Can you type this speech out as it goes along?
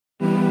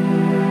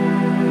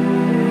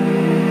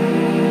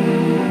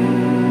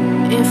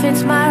if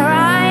it's my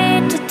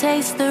right to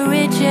taste the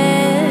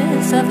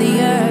riches of the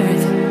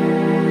earth.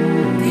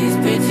 These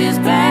bitches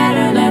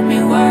better let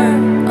me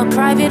work. A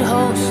private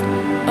host,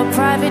 a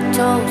private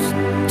toast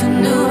to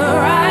new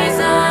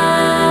horizons.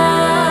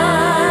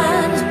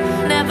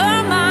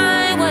 Never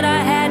mind what I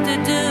had to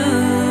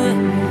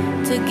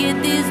do to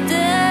get these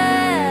diamonds.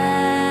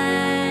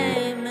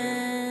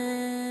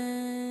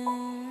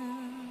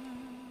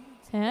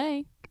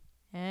 Hey.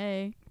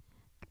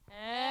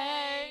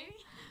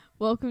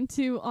 Welcome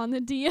to On the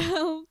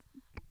DL.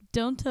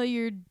 Don't tell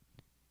your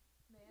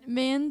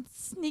man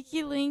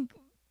sneaky link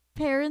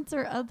parents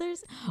or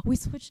others. We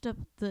switched up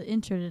the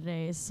intro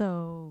today,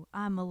 so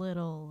we're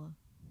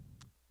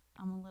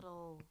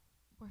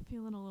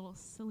feeling a little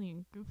silly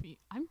and goofy.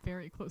 I'm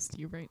very close to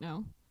you right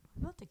now.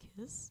 We're about to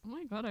kiss. Oh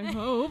my god, I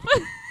hope.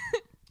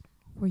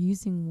 We're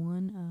using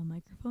one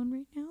microphone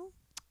right now.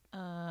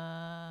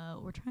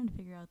 We're trying to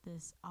figure out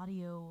this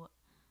audio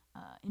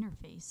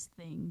interface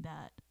thing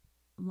that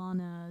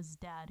Lana's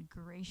dad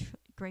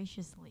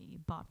graciously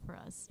bought for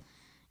us,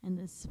 and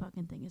this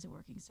fucking thing isn't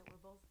working, so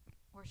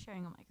we're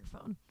sharing a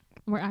microphone.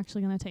 We're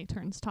actually going to take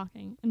turns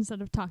talking instead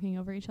of talking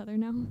over each other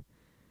now.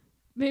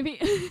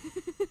 Maybe.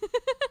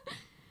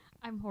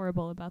 I'm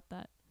horrible about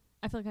that.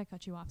 I feel like I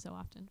cut you off so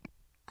often.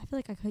 I feel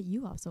like I cut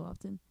you off so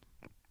often.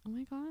 Oh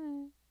my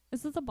god.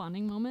 Is this a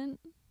bonding moment?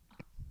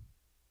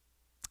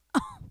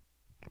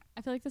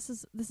 I feel like this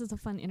is a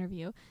fun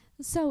interview.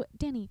 So,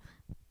 Danny,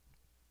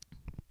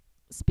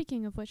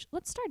 speaking of which,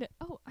 let's start it.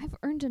 Oh, I've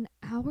earned an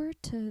hour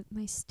to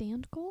my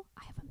stand goal.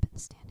 I haven't been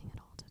standing at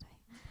all today.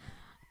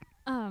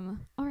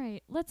 All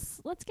right,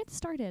 let's get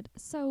started.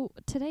 So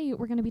today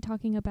we're going to be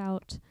talking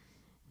about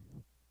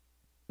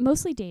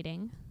mostly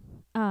dating.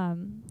 I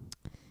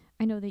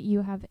know that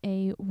you have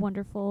a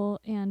wonderful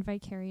and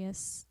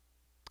vicarious,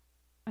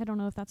 I don't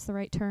know if that's the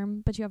right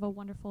term, but you have a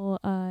wonderful,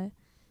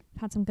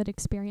 had some good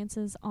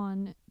experiences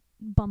on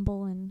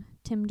Bumble and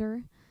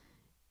Tinder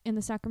in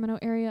the Sacramento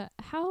area.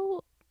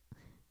 How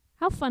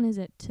fun is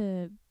it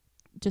to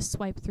just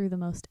swipe through the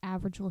most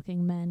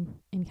average-looking men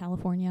in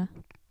California?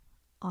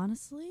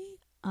 Honestly,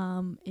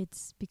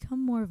 it's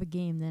become more of a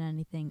game than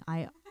anything.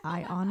 I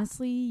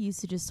honestly used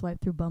to just swipe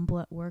through Bumble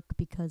at work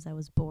because I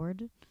was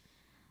bored.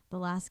 The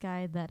last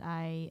guy that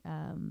I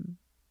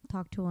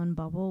talked to on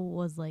Bumble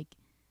was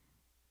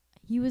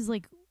he was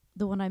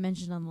the one I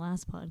mentioned on the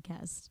last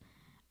podcast.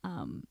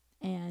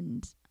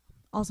 And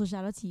also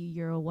shout out to you.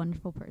 You're a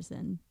wonderful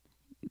person.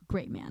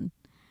 Great man.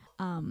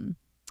 I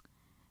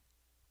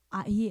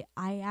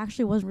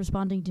actually wasn't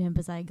responding to him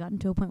because I had gotten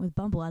to a point with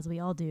Bumble, as we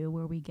all do,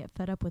 where we get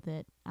fed up with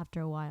it after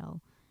a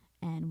while,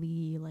 and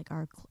we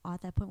are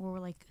at that point where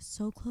we're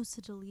so close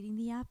to deleting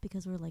the app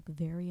because we're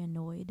very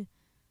annoyed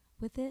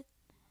with it.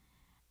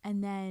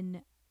 And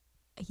then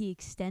he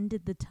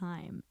extended the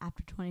time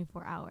after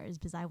 24 hours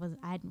because I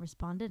hadn't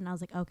responded, and I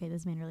was like, okay,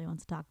 this man really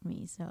wants to talk to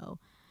me, so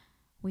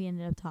we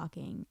ended up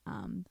talking.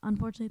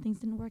 Unfortunately, things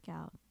didn't work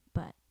out,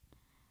 but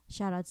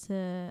shout out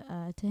to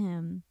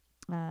him.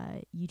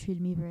 You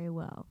treated me very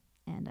well,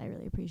 and I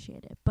really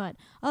appreciate it. But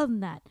other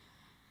than that,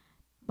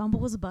 Bumble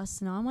was a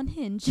bust. Now I'm on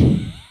Hinge.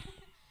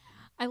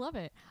 I love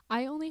it.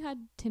 I only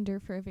had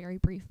Tinder for a very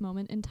brief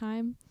moment in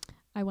time.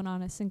 I went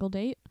on a single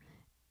date,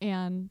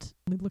 and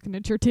looking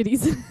at your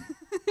titties.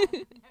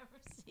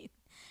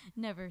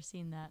 Never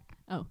seen that.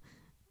 Oh,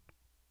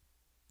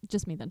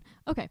 just me then.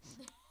 Okay.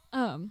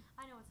 I know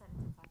what side of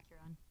TikTok you're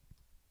on.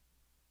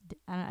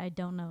 I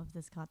don't know if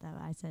this caught that.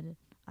 I said it.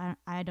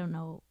 I don't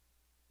know.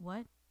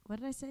 What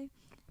did I say?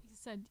 You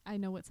said, I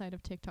know what side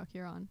of TikTok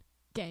you're on.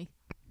 Gay.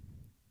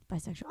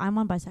 Bisexual. I'm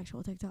on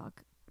bisexual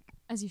TikTok.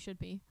 As you should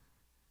be.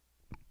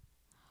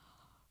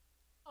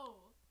 Oh.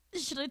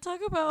 Should I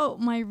talk about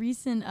my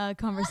recent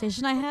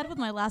conversation I had with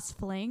my last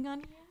fling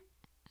on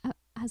here?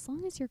 As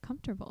long as you're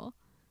comfortable.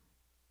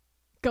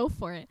 Go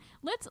for it.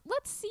 Let's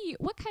see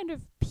what kind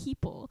of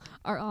people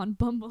are on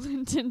Bumble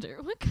and Tinder.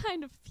 What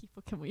kind of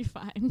people can we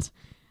find?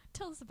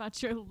 Tell us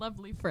about your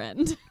lovely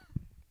friend.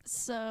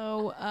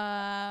 So,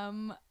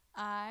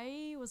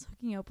 I was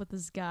hooking up with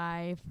this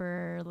guy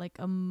for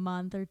a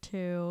month or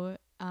two,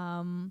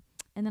 and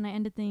then I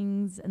ended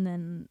things, and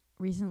then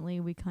recently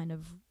we kind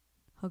of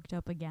hooked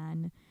up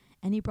again,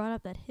 and he brought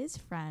up that his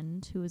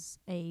friend, who is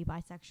a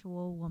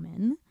bisexual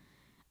woman,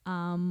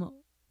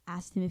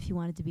 asked him if he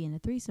wanted to be in a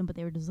threesome, but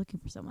they were just looking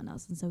for someone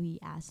else, and so he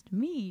asked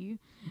me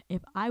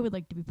if I would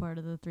like to be part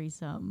of the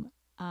threesome,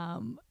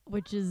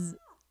 which is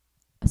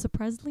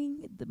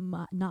surprisingly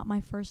not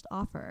my first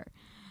offer.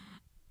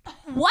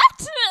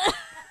 What?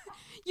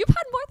 You've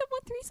had more than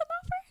one threesome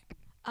offer?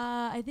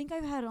 I think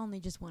I've had only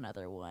just one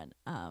other one.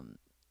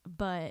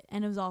 But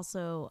it was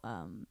also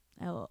a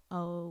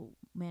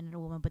man and a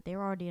woman, but they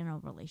were already in a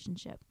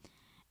relationship,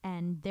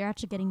 and they're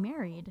actually getting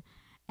married,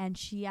 and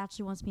she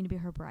actually wants me to be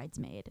her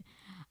bridesmaid.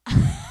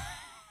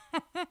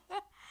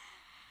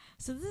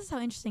 So this is how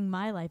interesting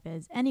my life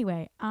is.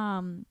 Anyway,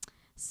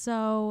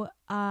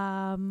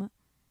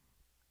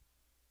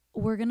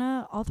 we're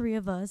gonna, all three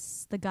of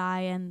us, the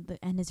guy and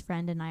his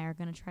friend and I, are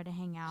gonna try to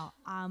hang out.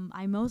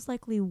 I most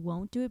likely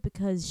won't do it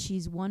because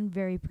she's, one,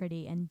 very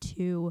pretty, and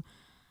two,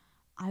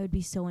 I would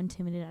be so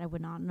intimidated. I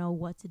would not know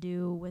what to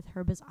do with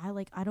her. Because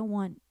I don't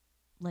want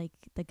like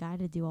the guy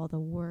to do all the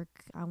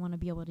work. I want to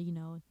be able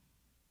to,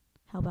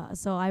 help out.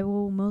 So I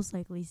will most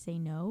likely say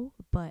no,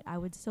 but I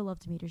would still love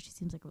to meet her. She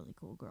seems like a really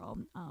cool girl.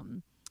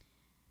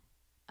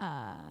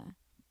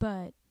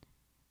 But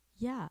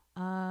yeah,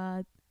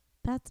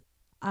 that's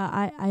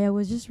I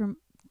was just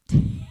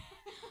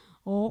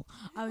oh,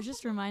 I was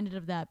just reminded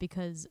of that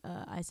because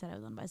I said I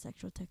was on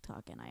bisexual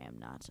TikTok, and I am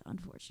not,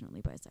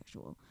 unfortunately,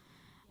 bisexual.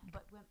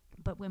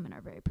 But women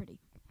are very pretty.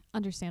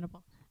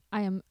 Understandable.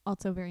 I am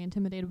also very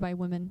intimidated by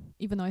women,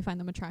 even though I find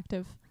them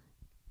attractive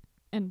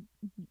and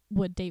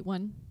would date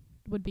one,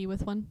 would be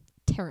with one.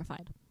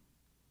 Terrified.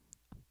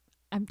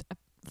 I'm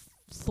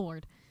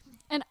floored.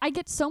 And I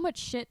get so much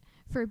shit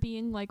for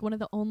being like one of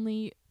the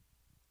only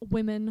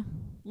women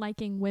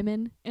liking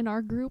women in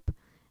our group,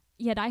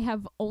 yet I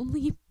have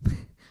only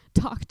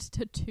talked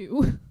to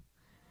two.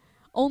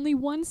 Only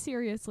one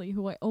seriously,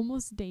 who I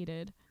almost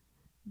dated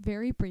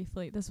very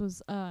briefly. This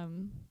was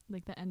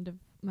like the end of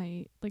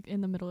my, like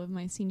in the middle of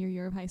my senior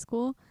year of high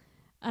school,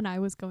 and I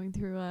was going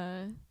through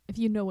if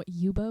you know what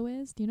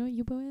Yubo is. Do you know what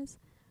Yubo is?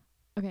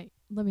 Okay,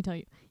 let me tell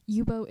you.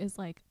 Yubo is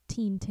like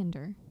teen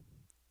Tinder.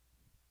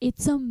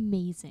 It's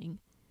amazing,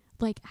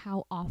 like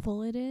how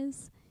awful it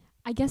is.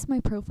 I guess my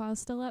profile's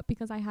still up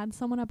because I had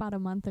someone about a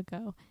month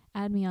ago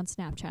add me on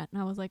Snapchat,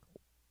 and I was like,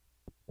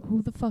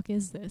 who the fuck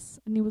is this?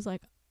 And he was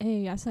like,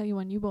 hey, I saw you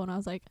on Yubo. And I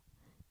was like,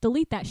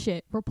 delete that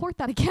shit. Report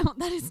that account.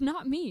 That is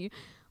not me.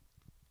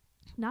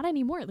 Not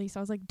anymore, at least. I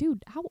was like,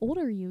 dude, how old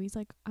are you? He's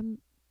like, I think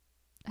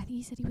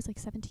he said he was like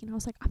 17. I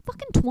was like, I'm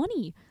fucking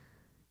 20.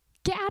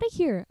 Get out of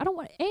here. I don't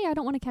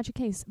want to catch a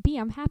case. B,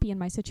 I'm happy in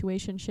my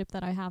situationship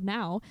that I have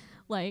now.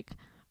 Like,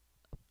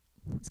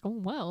 it's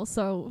going well,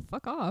 so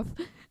fuck off.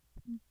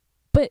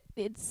 But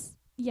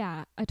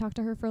yeah, I talked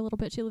to her for a little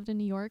bit. She lived in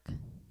New York,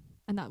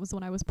 and that was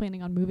when I was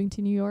planning on moving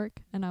to New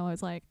York, and I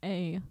was like,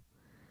 hey,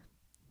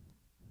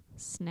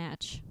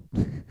 snatch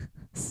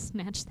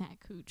that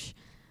cooch.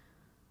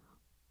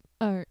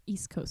 Or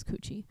East Coast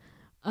coochie.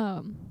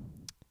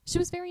 She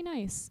was very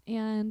nice,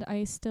 and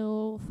I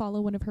still follow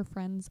one of her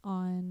friends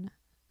on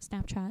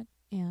Snapchat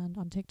and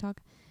on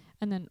TikTok.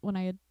 And then when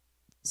I had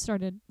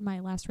started my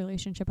last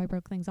relationship, I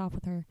broke things off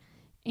with her,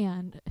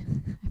 and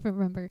I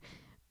remember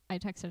I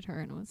texted her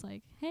and was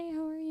like, hey,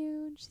 how are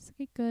you? And she's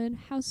like, good.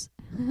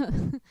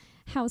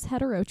 How's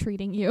hetero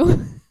treating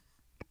you?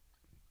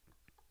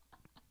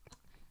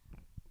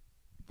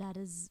 That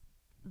is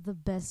the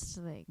best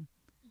thing.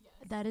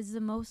 Yes. That is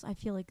the most, I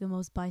feel like, the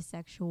most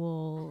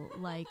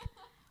bisexual, like,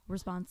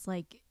 response.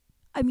 Like,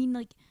 I mean,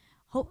 like,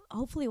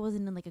 hopefully it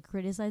wasn't in, like, a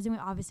criticizing way.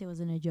 Obviously it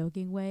was in a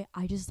joking way.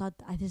 I just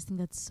think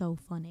that's so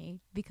funny.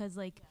 Because,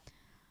 like,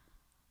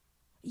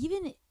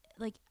 even,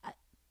 like,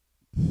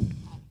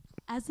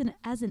 as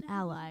an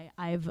ally,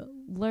 I've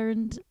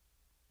learned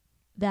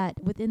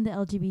that within the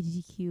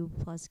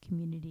LGBTQ plus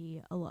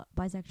community, a lot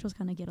bisexuals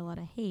kind of get a lot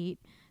of hate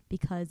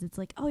because it's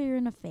like, oh, you're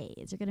in a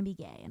phase, you're gonna be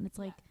gay, and it's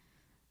like,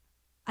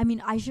 I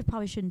mean, I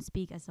shouldn't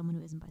speak as someone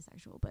who isn't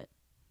bisexual, but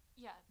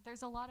yeah,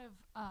 there's a lot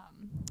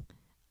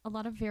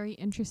of very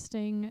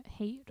interesting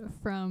hate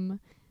from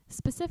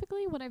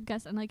specifically what I've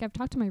guessed, and like I've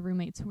talked to my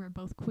roommates who are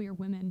both queer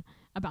women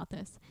about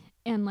this,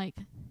 and like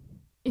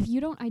if you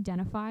don't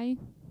identify,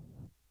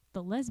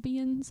 the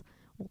lesbians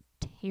will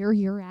tear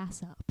your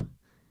ass up.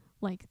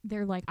 Like,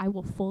 they're like, I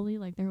will fully,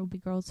 like, there will be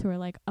girls who are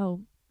like,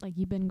 oh, like,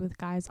 you've been with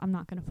guys, I'm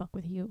not gonna fuck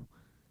with you.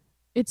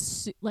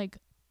 It's, like,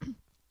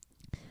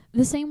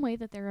 the same way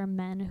that there are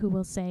men who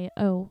will say,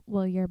 oh,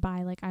 well, you're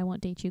bi, like, I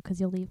won't date you 'cause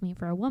you'll leave me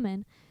for a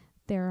woman.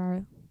 There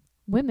are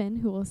women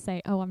who will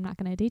say, oh, I'm not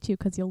gonna date you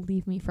 'cause you'll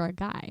leave me for a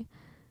guy.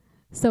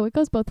 So it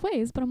goes both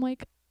ways, but I'm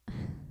like,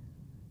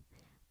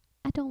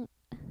 I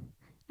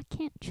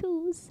can't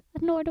choose,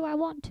 nor do I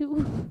want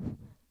to.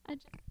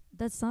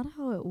 that's not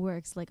how it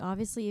works. Like,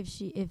 obviously,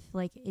 if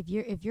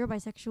you're a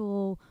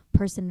bisexual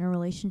person in a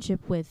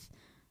relationship with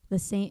the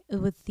same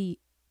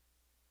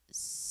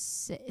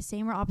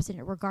or opposite,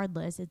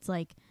 regardless, it's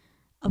like,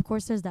 of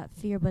course there's that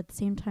fear, but at the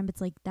same time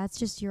it's like, that's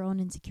just your own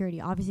insecurity.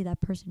 Obviously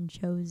that person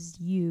chose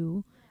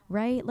you,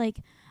 right? Like,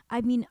 I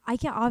mean, I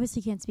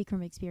can't speak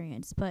from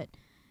experience, but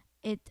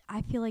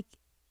I feel like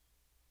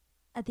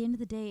at the end of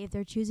the day, if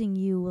they're choosing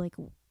you,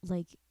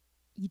 like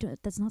you don't,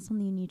 that's not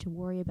something you need to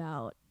worry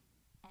about.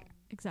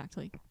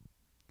 Exactly.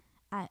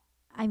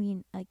 I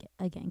mean,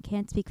 again,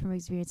 can't speak from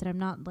experience, and I'm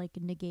not, like,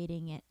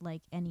 negating it,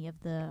 like, any of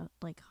the,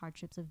 like,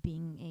 hardships of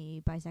being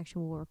a bisexual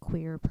or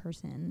queer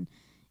person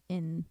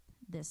in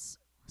this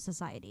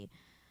society.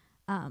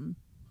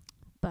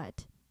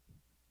 But,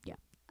 yeah.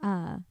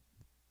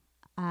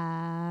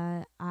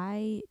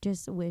 I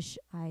just wish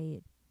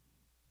I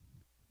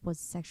was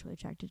sexually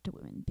attracted to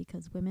women,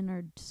 because women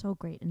are so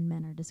great and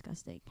men are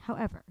disgusting.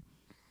 However,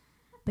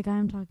 the guy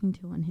I'm talking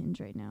to on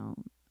Hinge right now,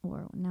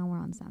 or now we're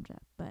on Snapchat,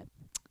 but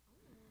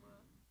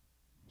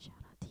shout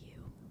out to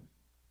you.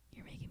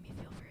 You're making me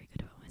feel very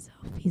good about myself.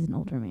 He's an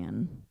older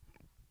man.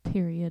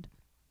 Period.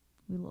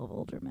 We love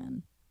older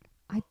men.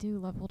 I do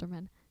love older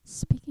men.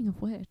 Speaking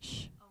of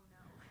which,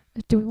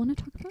 do we want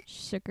to talk about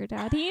sugar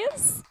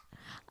daddies?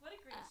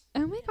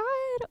 Oh my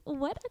god,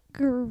 what a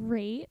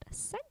great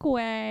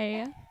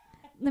segue.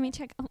 Let me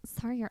check. Oh,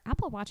 sorry, your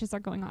Apple Watches are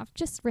going off.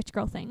 Just rich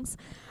girl things.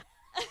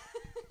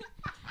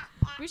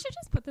 We should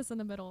just put this in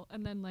the middle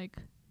and then like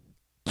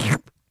And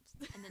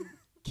then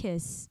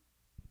kiss.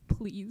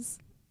 please.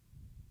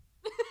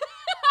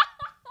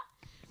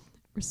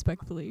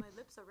 Respectfully. My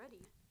lips are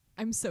ready.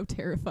 I'm so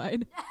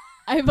terrified.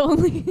 I've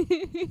only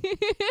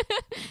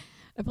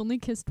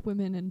kissed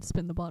women and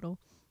spin the bottle.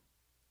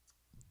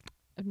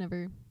 I've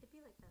never. It'd be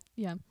like that.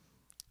 Yeah,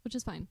 which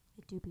is fine.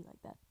 It do be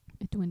like that.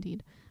 I do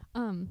indeed.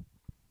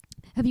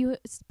 Have you?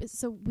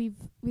 So we've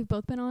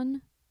both been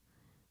on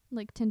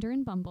like Tinder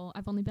and Bumble.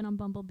 I've only been on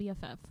Bumble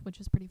BFF, which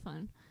is pretty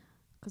fun,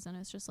 'cause then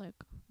it's just like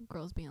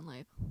girls being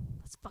like,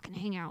 "Let's fucking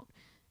hang out,"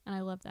 and I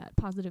love that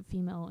positive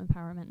female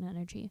empowerment and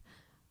energy.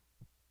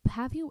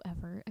 Have you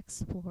ever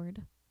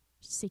explored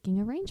seeking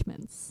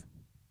arrangements?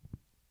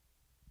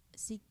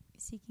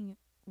 Seeking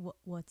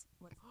what's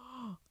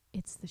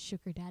It's the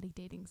sugar daddy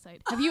dating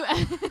site. Have you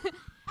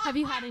have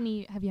you had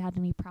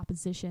any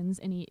propositions,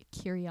 any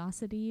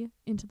curiosity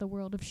into the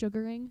world of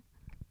sugaring?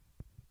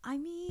 I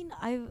mean,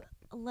 I've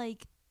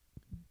like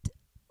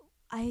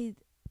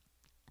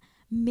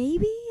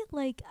maybe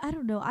like I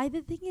don't know.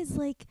 The thing is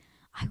like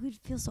I would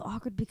feel so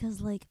awkward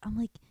because like I'm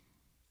like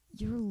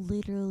you're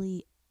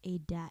literally a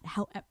dad.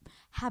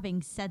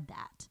 Having said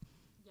that,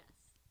 Yes.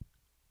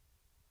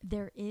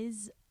 there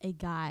is a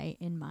guy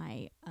in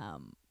my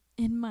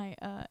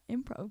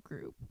improv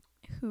group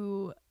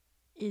who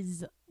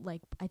is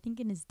like I think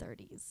in his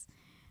 30s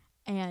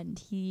and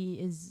he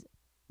is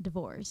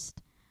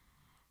divorced.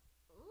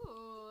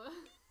 Ooh.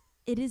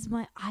 It is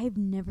I've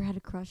never had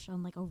a crush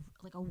on like a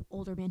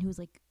older man who's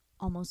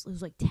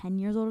 10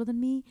 years older than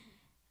me.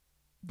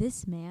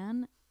 This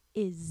man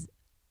is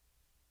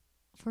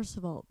first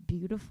of all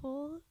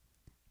beautiful,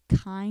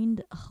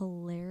 kind,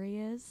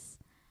 hilarious.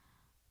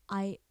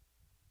 I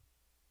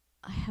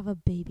have a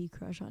baby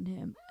crush on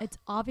him. It's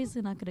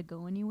obviously not going to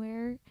go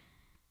anywhere,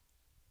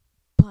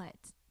 but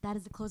that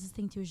is the closest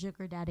thing to a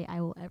sugar daddy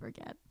I will ever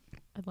get.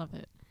 I love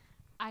it.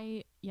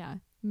 I feel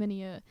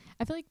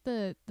like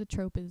the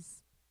trope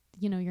is,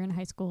 you're in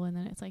high school and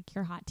then it's like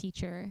your hot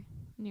teacher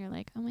and you're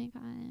like, oh my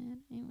god, I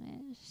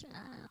wish.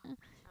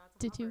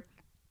 Did you?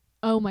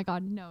 Oh my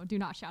god, no, do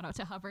not shout out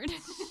to Hubbard.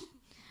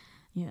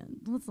 Yeah,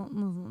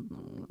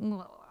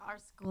 our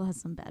school has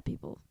some bad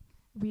people.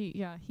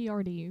 He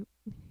already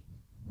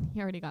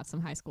got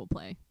some high school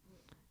play.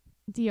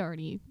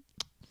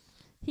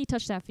 He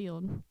touched that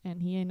field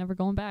and he ain't never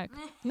going back.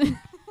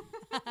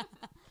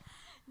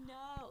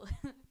 No.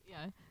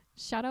 Yeah.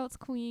 Shout outs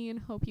Queen.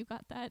 Hope you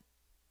got that.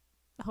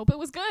 I hope it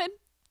was good.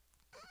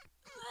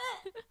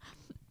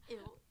 Ew.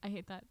 I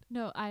hate that.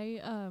 No,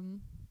 I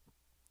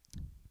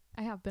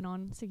have been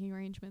on seeking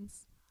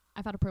arrangements.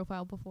 I've had a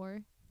profile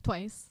before.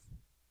 Twice.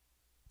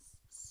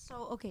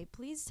 So, okay,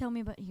 please tell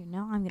me about here.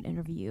 Now I'm going to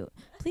interview you.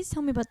 Please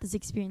tell me about this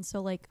experience.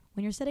 So, like,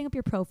 when you're setting up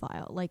your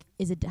profile, like,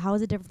 how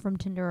is it different from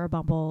Tinder or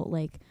Bumble?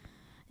 Like,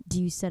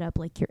 do you set up,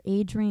 like, your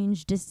age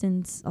range,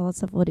 distance, all that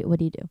stuff? What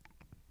do you do?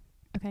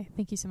 Okay,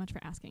 thank you so much for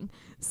asking.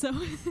 So,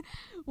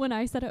 when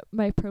I set up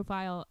my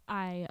profile,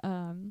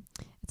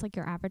 it's like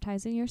you're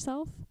advertising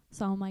yourself.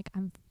 So I'm like,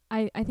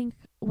 I think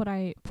what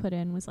I put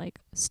in was like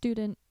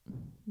student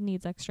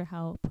needs extra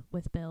help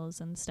with bills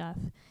and stuff.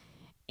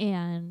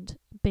 And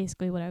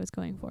basically what I was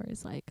going for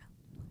is like,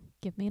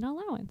 give me an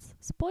allowance,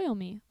 spoil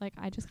me. Like,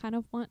 I just kind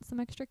of want some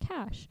extra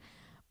cash.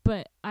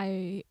 But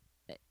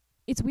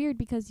it's weird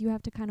because you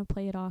have to kind of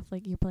play it off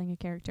like you're playing a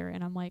character.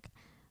 And I'm like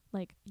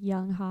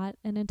young, hot,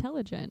 and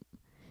intelligent,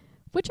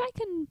 which I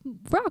can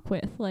rock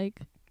with. Like,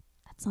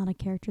 That's not a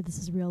character. This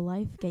is real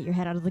life. Get your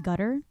head out of the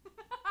gutter.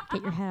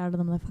 Get your head out of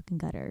the motherfucking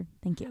gutter.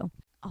 Thank you.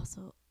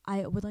 Also,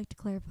 I would like to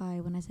clarify,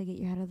 when I say get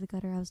your head out of the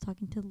gutter, I was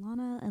talking to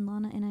Lana and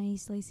Anais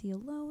Lacey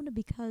alone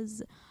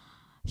because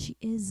she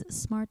is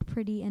smart,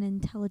 pretty, and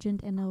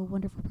intelligent and a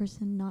wonderful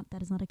person.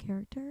 That is not a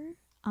character.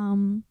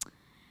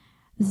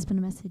 This has been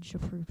a message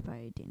approved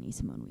by Danny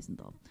Simone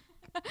Wiesenthal.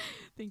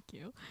 thank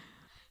you.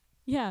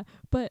 Yeah,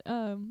 but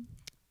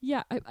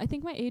yeah, I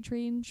think my age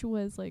range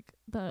was like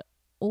the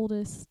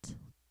oldest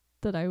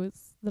that I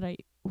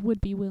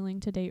would be willing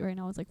to date right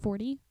now is like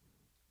 40.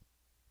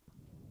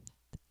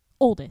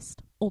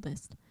 Oldest.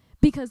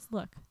 Because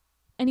look,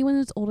 anyone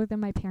that's older than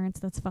my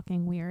parents, that's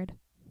fucking weird.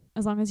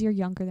 As long as you're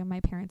younger than my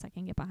parents, I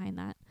can get behind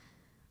that.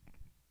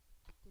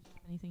 Did you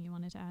have anything you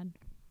wanted to add?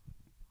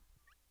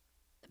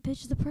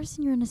 Bitch, the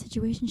person you're in a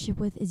situationship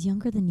with is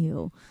younger than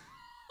you.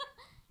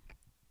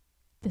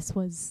 This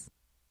was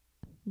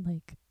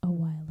like a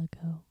while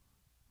ago.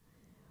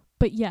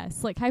 But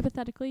yes, like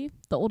hypothetically,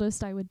 the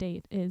oldest I would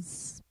date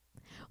is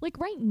like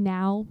right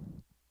now,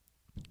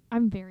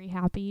 I'm very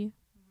happy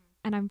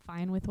and I'm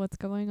fine with what's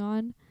going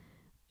on.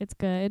 It's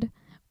good.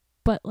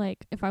 But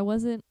like if I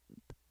wasn't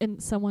in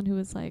someone who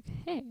was like,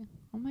 hey,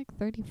 I'm like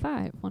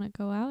 35, want to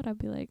go out? I'd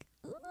be like,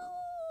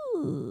 ooh,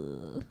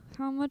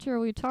 how much are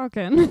we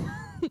talking?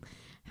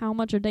 How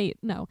much a date?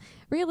 No.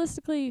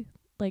 Realistically,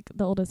 like,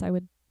 the oldest I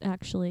would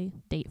actually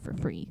date for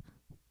free,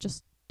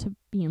 just to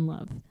be in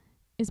love,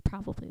 is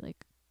probably,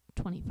 like,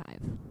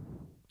 25.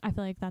 I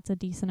feel like that's a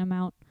decent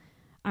amount.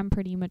 I'm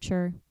pretty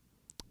mature,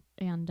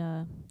 and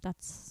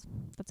that's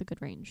a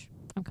good range.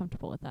 I'm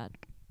comfortable with that.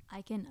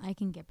 I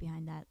can get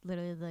behind that.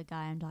 Literally, the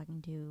guy I'm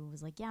talking to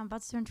was like, "Yeah, I'm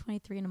about to turn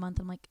 23 in a month."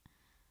 I'm like,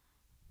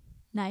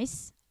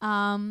 "Nice.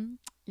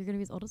 You're gonna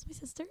be as old as my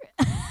sister."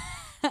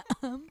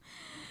 um,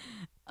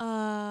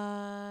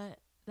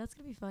 that's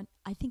gonna be fun.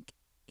 I think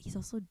he's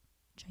also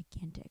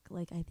gigantic.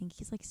 Like, I think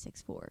he's like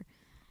 6'4".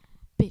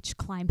 Bitch,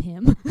 climb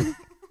him.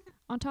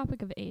 On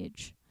topic of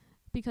age,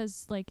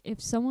 because, like,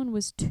 if someone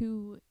was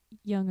too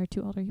young or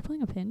too old, are you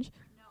pulling up Hinge?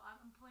 No,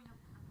 I'm pulling up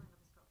his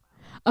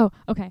profile. Oh,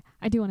 okay.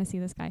 I do want to see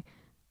this guy.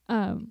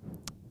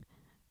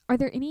 Are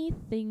there any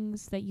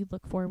things that you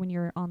look for when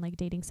you're on, like,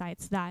 dating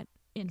sites that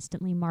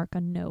instantly mark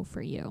a no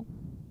for you?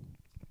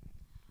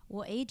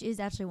 Well, age is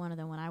actually one of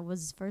them. When I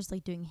was first,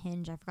 like, doing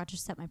Hinge, I forgot to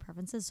set my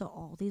preferences, so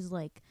all these,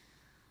 like,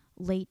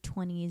 late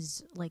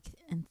 20s, like,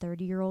 and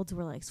 30-year-olds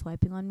were, like,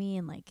 swiping on me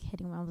and, like,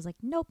 hitting them. I was like,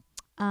 nope.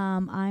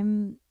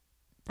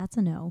 That's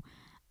a no.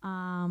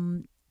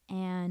 And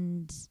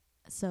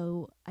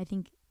so I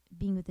think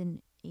being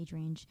within age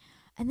range.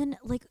 And then,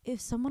 like,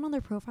 if someone on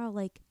their profile,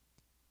 like,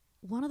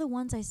 one of the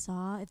ones I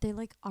saw, if they,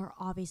 like, are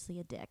obviously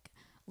a dick,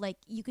 like,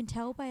 you can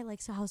tell by,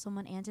 like, so how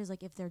someone answers,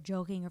 like, if they're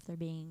joking or if they're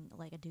being,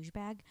 like, a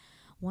douchebag.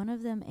 One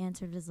of them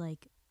answered as,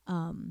 like,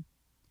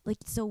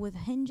 so with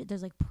Hinge,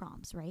 there's, like,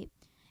 prompts, right?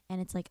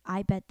 And it's, like,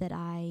 I bet that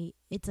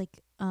it's,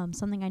 like,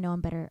 something I know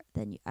I'm better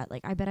than you at,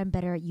 like, I bet I'm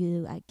better at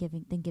you at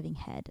giving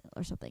head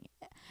or something.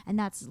 And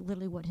that's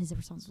literally what his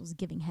response was,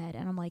 giving head.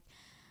 And I'm like,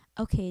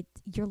 okay,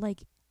 you're,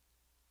 like,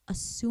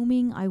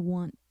 assuming I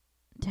want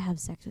to have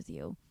sex with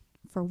you,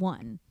 for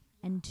one.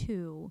 And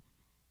two,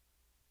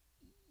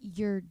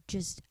 you're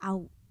just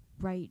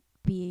outright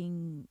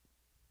being...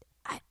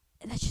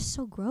 that's just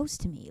so gross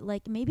to me.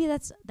 Like, maybe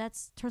that's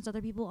turns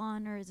other people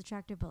on or is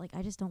attractive, but, like,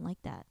 I just don't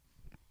like that.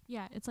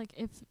 Yeah, it's like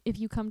if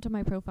you come to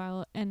my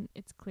profile and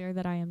it's clear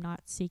that I am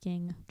not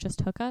seeking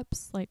just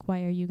hookups, like,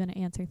 why are you going to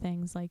answer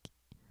things like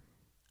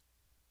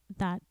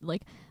that?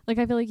 Like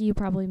I feel like you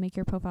probably make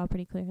your profile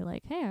pretty clear,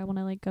 like, hey, I want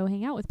to, like, go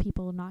hang out with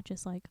people, not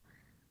just, like,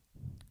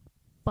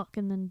 fuck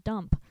and then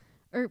dump.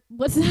 Or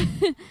what's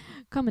that?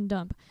 Come and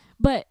dump.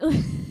 But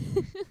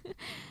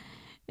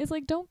it's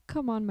like, don't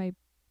come on my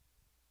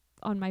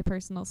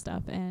personal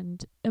stuff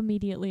and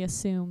immediately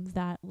assume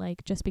that,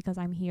 like, just because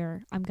I'm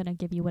here, I'm going to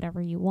give you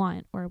whatever you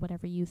want or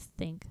whatever you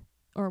think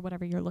or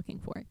whatever you're looking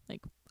for.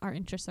 Like, our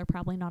interests are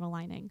probably not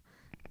aligning.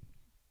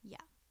 Yeah,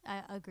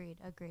 I agreed.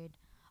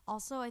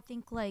 Also, I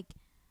think, like,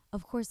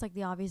 of course, like,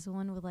 the obvious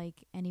one with,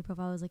 like, any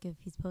profile is, like, if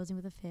he's posing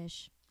with a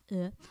fish.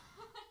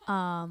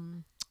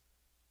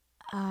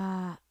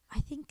 I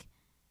think,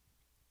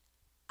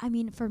 I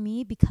mean, for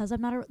me, because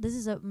I'm not this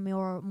is a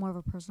more of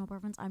a personal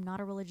preference. I'm not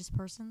a religious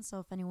person, so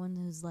if anyone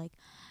who's, like,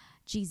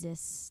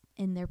 Jesus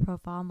in their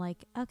profile, I'm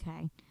like,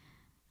 okay.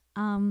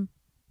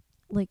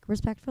 Like,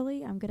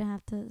 respectfully, I'm gonna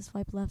have to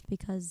swipe left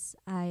because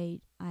I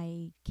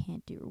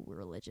can't do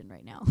religion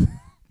right now.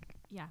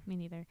 Yeah, me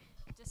neither.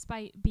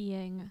 Despite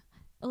being,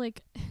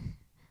 like,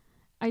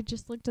 I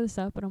just looked this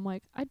up and I'm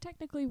like, I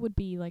technically would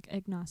be, like,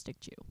 agnostic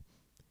Jew.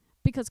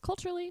 Because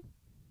culturally,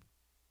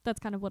 that's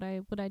kind of what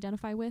I would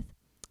identify with.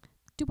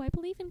 Do I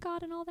believe in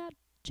God and all that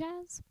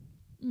jazz?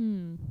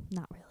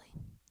 Not really.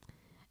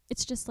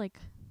 It's just, like,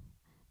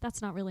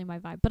 that's not really my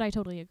vibe. But I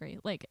totally agree.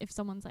 Like, if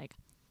someone's like,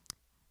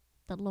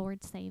 the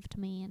Lord saved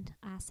me and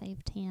I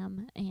saved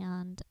him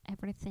and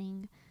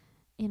everything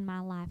in my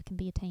life can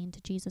be attained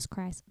to Jesus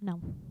Christ.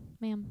 No,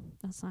 ma'am,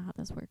 that's not how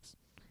this works.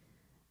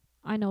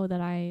 I know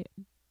that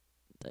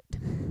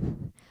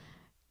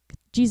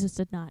Jesus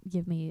did not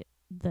give me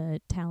the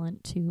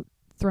talent to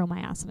throw my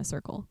ass in a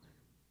circle.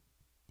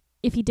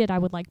 If he did, I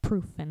would like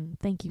proof, and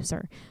thank you,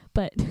 sir.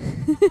 But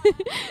Compliments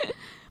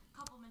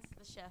to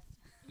the chef.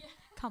 Yeah.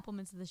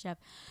 Compliments to the chef.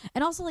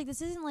 And also, like,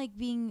 this isn't, like,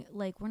 being,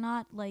 like, we're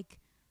not, like,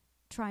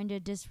 trying to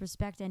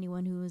disrespect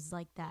anyone who is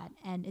like that.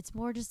 And it's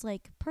more just,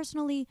 like,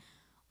 personally,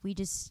 we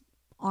just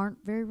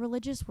aren't very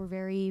religious. We're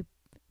very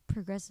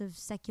progressive,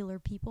 secular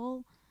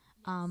people.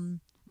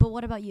 But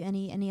what about you?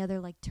 Any other,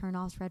 like,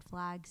 turn-offs, red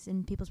flags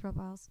in people's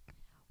profiles?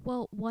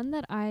 Well, one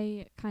that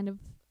I kind of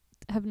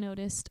have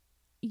noticed,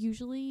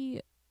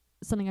 usually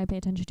something I pay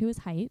attention to is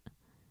height,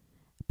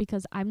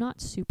 because I'm not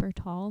super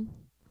tall,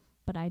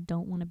 but I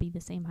don't want to be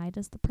the same height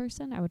as the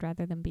person. I would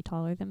rather them be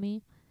taller than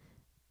me,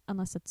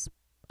 unless it's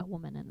a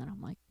woman, and then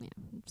I'm like, yeah,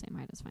 same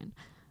height is fine.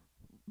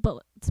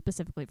 But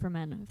specifically for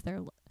men, if they're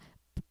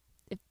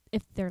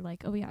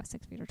like, oh yeah,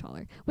 6 feet or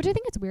taller, which I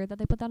think it's weird that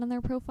they put that on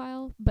their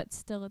profile, but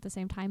still at the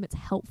same time it's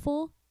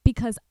helpful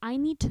because I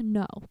need to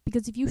know.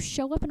 Because if you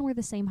show up and we're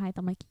the same height,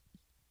 I'm like,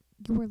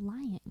 you were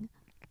lying.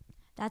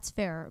 That's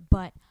fair,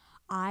 but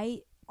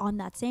on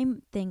that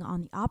same thing,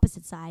 on the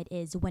opposite side,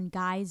 is when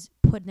guys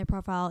put in their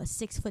profile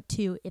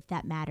 6'2", if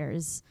that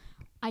matters.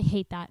 I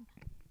hate that.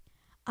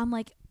 I'm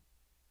like,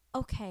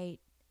 okay,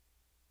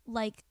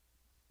 like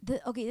the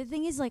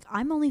thing is, like,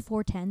 I'm only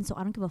 4'10", so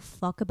I don't give a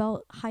fuck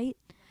about height.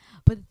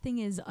 But the thing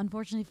is,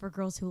 unfortunately for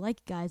girls who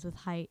like guys with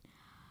height,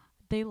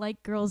 they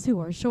like girls who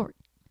are short.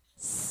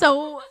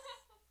 So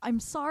I'm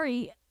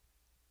sorry.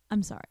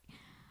 On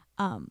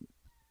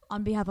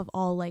behalf of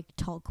all like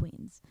tall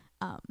queens.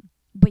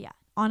 But yeah,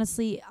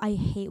 honestly, I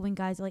hate when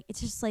guys are like,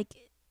 it's just like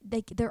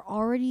they're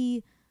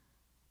already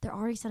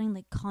sounding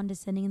like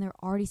condescending, and they're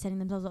already setting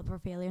themselves up for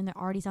failure, and they're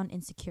already sound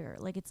insecure.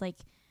 Like, it's like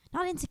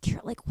not insecure,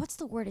 like, what's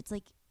the word? It's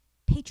like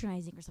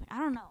patronizing or something. I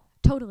don't know.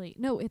 Totally.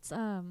 No, it's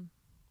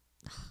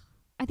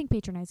I think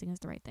patronizing is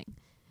the right thing,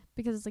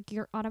 because it's like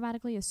you're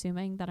automatically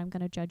assuming that I'm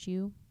going to judge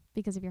you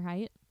because of your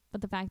height,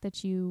 but the fact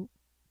that you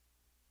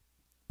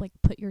like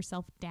put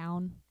yourself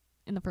down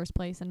in the first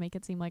place and make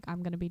it seem like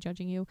I'm going to be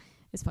judging you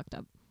is fucked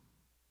up.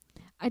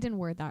 I didn't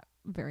word that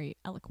very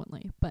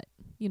eloquently, but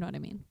you know what I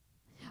mean.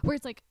 Where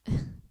it's like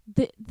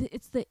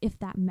it's the if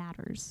that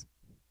matters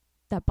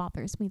that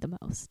bothers me the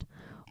most.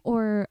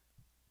 Or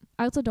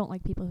I also don't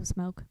like people who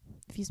smoke.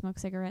 If you smoke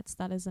cigarettes,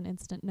 that is an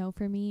instant no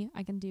for me.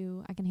 I can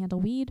handle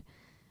weed.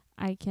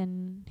 I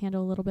can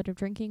handle a little bit of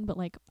drinking, but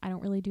like I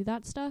don't really do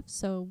that stuff.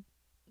 So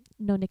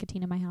no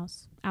nicotine in my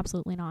house.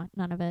 Absolutely not.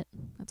 None of it.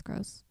 That's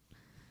gross.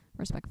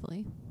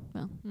 Respectfully.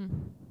 Well,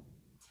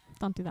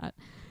 don't do that.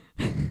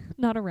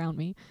 Not around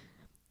me.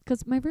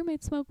 'Cause my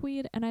roommates smoke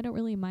weed and I don't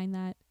really mind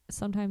that.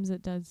 Sometimes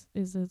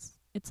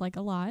it's like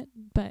a lot,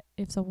 but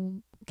if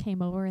someone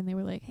came over and they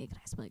were like, "Hey, can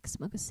I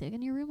smoke a cig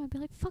in your room?" I'd be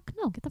like, "Fuck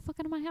no, get the fuck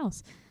out of my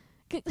house."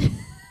 What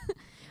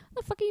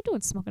the fuck are you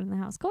doing smoking in the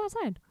house? Go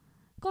outside.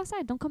 Go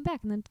outside, don't come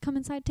back, and then come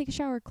inside, take a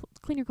shower,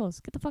 clean your clothes.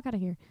 Get the fuck out of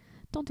here.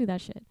 Don't do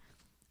that shit.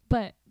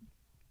 But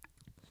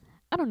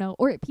I don't know.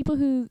 Or people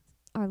who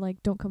are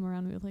like, don't come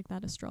around me with like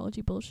that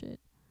astrology bullshit.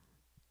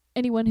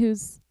 Anyone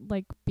who's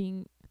like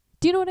being,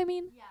 do you know what I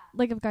mean? Yeah.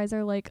 Like if guys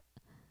are like,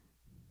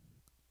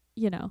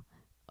 you know,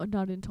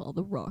 not into all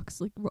the rocks.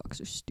 Like rocks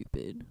are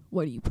stupid.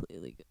 Why do you play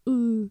like,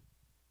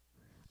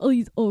 all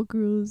these alt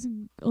girls,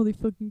 all they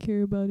fucking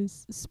care about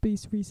is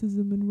space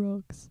racism and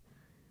rocks.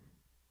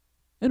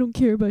 I don't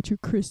care about your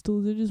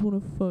crystals. I just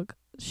want to fuck.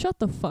 Shut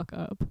the fuck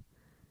up.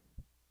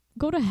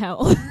 Go to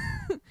hell.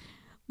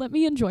 Let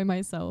me enjoy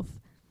myself.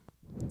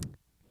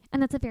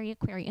 And that's a very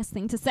Aquarius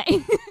thing to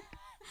say.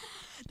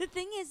 The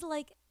thing is,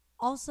 like,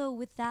 also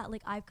with that,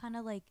 like, I've kind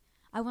of like,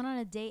 I went on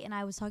a date and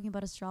I was talking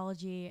about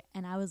astrology,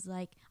 and I was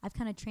like, I've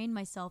kind of trained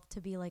myself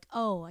to be like,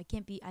 oh, I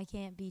can't be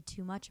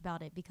too much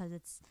about it because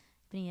it's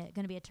going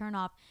to be a turn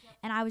off. Yep.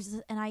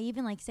 And I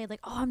even like say like,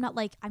 oh, I'm not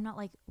like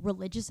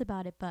religious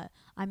about it, but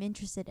I'm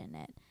interested in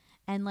it.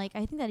 And like,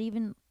 I think that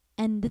even,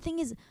 and the thing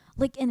is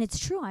like, and it's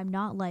true,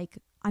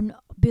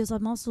 because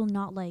I'm also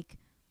not like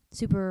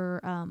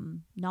super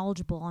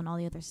knowledgeable on all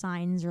the other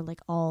signs or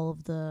like all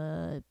of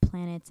the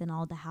planets and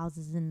all the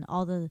houses and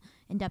all the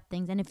in-depth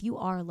things. And if you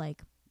are,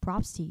 like,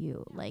 props to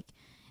you, like,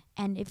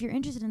 and if you're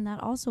interested in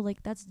that also,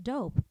 like, that's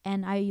dope.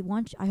 And I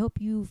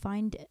hope you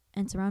find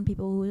and surround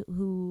people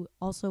who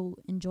also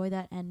enjoy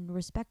that and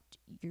respect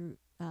your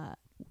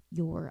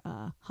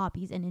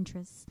hobbies and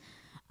interests.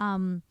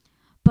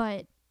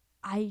 But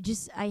I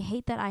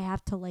hate that I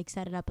have to like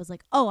set it up as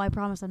like, oh, I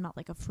promise I'm not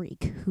like a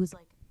freak who's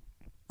like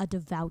a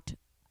devout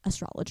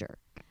astrologer.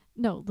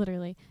 No,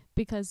 literally,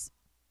 because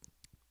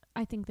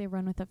I think they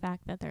run with the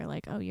fact that they're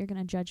like, oh, you're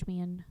going to judge me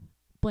and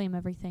blame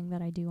everything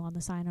that I do on the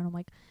sign. And I'm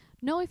like,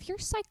 no, if you're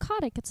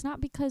psychotic, it's not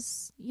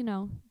because, you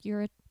know,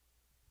 you're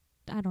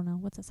I don't know,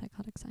 what's a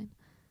psychotic sign?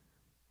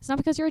 It's not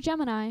because you're a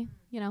Gemini,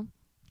 you know.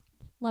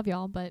 Love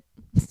y'all, but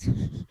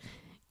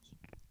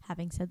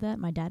Having said that,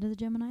 my dad is a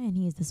Gemini and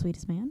he is the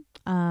sweetest man.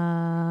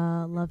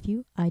 Love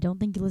you. I don't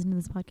think you listen to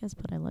this podcast,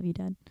 but I love you,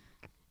 Dad.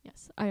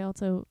 yes, I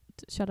also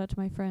shout out to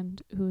my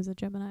friend who is a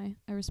Gemini.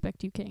 I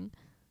respect you, King.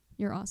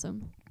 You're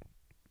awesome.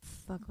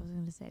 Fuck, what was I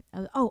going to say?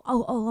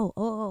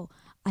 Oh.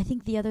 I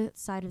think the other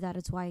side of that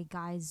is why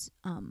guys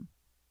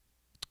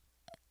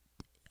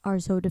are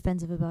so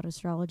defensive about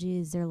astrology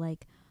is they're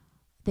like,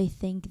 they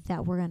think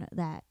that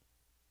that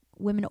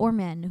women or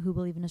men who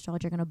believe in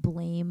astrology are going to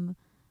blame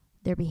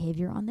their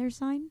behavior on their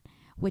sign,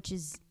 which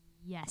is,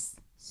 yes,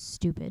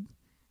 stupid.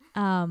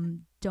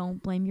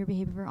 Don't blame your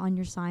behavior on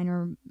your sign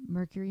or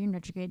Mercury in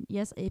retrograde.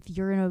 Yes, if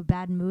you're in a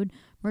bad mood,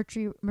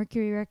 Mercury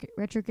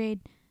retrograde,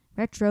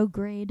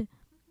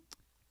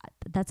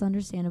 that's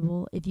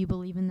understandable if you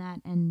believe in that,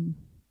 and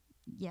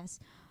yes.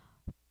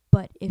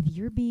 But if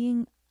you're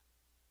being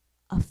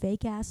a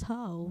fake ass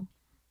hoe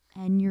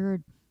and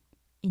you're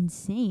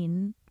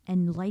insane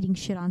and lighting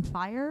shit on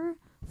fire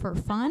for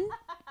fun,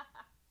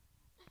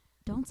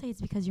 don't say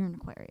it's because you're an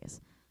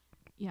Aquarius.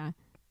 Yeah,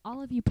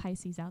 all of you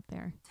Pisces out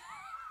there,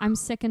 I'm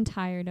sick and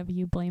tired of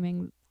you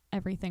blaming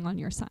everything on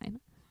your sign.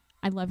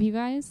 I love you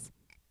guys,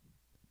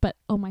 but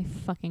oh my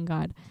fucking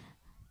God.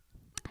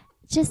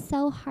 Just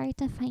so hard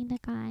to find a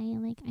guy.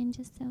 Like, I'm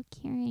just so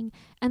caring.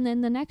 And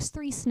then the next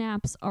 3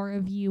 snaps are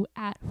of you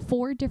at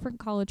 4 different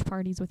college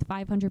parties with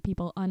 500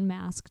 people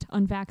unmasked,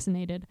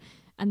 unvaccinated,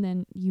 and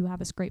then you have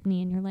a scraped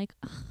knee and you're like,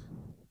 ugh,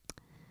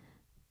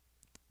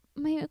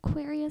 my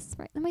Aquarius,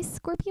 my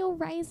Scorpio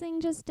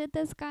rising just did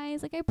this,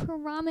 guys. Like, I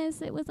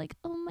promise it was like,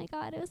 oh my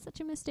God, it was such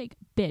a mistake.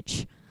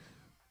 Bitch.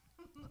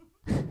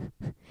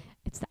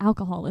 It's the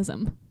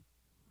alcoholism.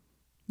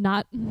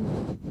 Not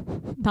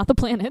the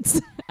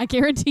planets. I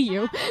guarantee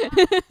you.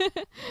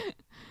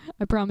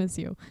 I promise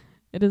you.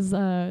 It is,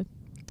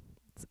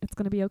 it's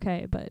going to be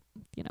okay, but,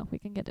 you know, we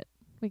can get it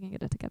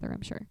together,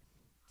 I'm sure.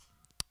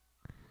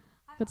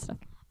 Good stuff.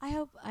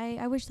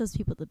 I wish those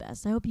people the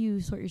best. I hope you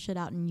sort your shit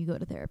out and you go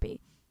to therapy,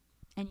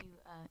 and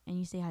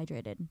you stay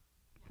hydrated.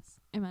 Yes.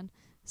 Amen.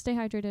 Stay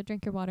hydrated.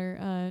 Drink your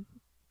water.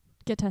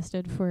 Get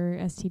tested for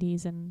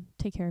STDs and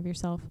take care of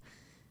yourself.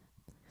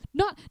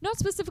 Not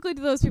specifically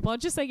to those people. I'm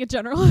just saying in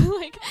general.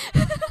 Like,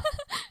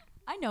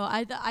 I know.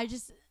 I was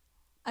just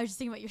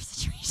thinking about your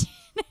situation.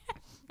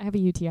 I have a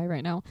UTI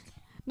right now.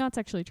 Not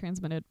sexually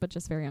transmitted, but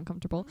just very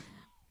uncomfortable.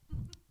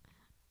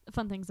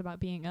 Fun things about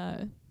being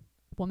a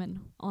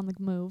woman on the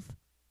move.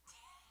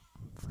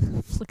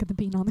 Flicking the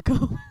bean on the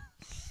go.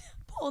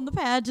 Pulling the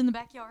pads in the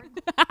backyard.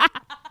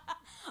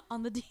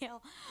 On the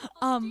DL.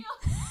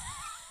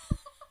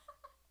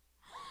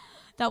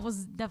 That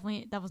was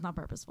not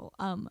purposeful.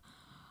 What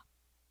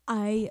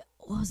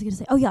was I gonna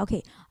say? Oh yeah,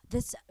 okay.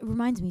 This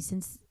reminds me,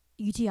 since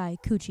UTI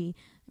coochie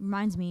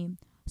reminds me.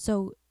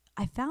 So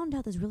I found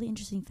out this really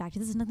interesting fact.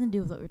 This has nothing to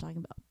do with what we're talking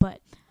about, but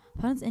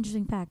I found this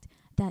interesting fact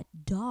that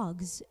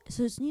dogs.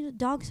 So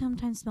dogs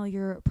sometimes smell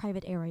your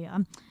private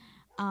area.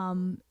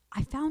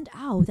 I found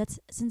out that's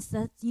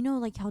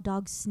like how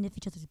dogs sniff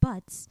each other's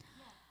butts.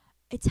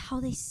 It's how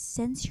they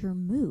sense your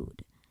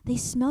mood. They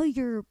smell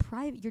your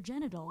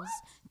genitals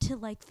to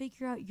like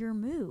figure out your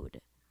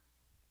mood.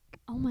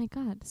 Oh my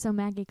God. So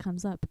Maggie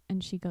comes up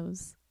and she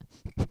goes,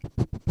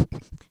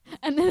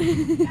 and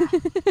then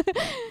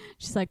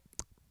she's like,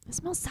 it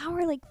smells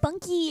sour, like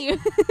funky.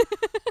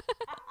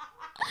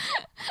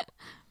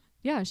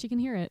 Yeah, she can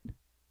hear it.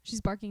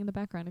 She's barking in the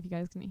background if you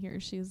guys can hear.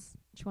 She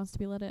wants to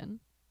be let in.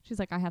 She's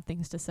like, I have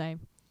things to say. I'm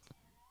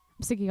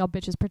sick of y'all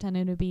bitches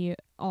pretending to be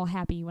all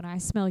happy when I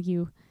smell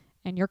you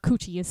and your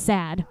coochie is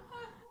sad.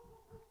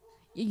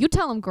 You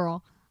tell 'em,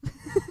 girl.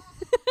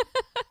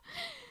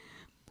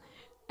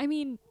 I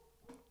mean,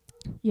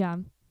 yeah.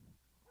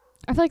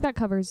 I feel like that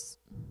covers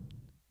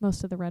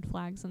most of the red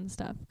flags and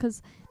stuff.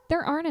 Because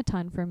there aren't a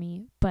ton for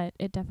me, but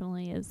it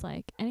definitely is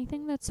like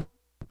anything that's...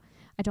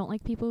 I don't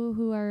like people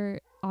who are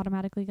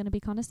automatically going to be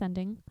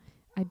condescending.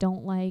 I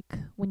don't like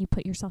when you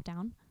put yourself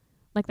down.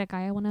 Like that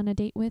guy I went on a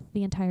date with,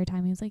 the entire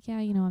time he was like, yeah,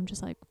 you know, I'm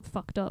just like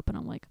fucked up. And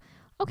I'm like,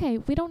 okay,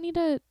 we don't need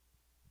to...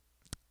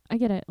 I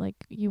get it. Like,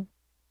 you...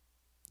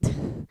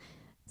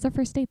 It's our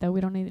first date, though.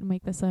 We don't need to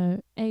make this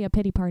a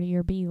pity party,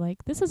 or B,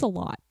 like, this is a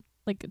lot.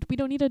 Like, we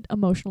don't need to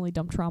emotionally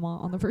dump trauma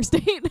on the first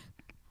date.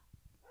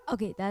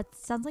 Okay, that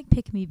sounds like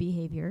pick-me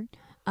behavior.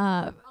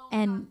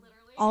 And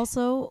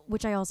also,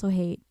 which I also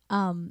hate,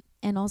 and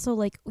also,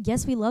 like,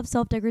 yes, we love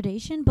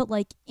self-degradation, but,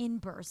 like, in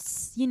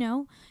bursts, you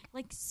know?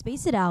 Like,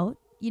 space it out,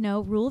 you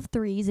know, rule of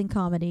threes in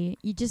comedy.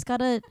 You just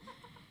gotta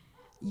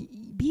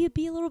be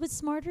a little bit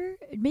smarter.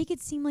 Make it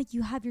seem like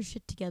you have your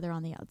shit together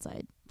on the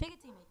outside. Fake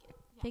it till you make it.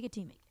 Yeah. Fake it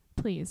till you make it.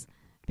 Please.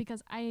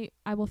 Because I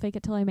will fake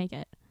it till I make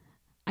it.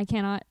 I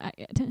cannot...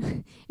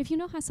 if you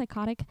know how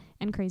psychotic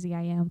and crazy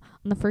I am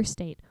on the first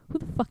date, who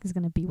the fuck is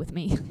going to be with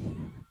me?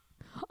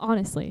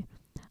 Honestly.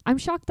 I'm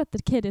shocked that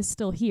the kid is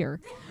still here.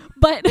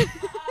 But...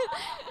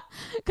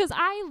 Because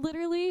I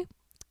literally...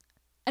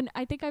 And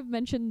I think I've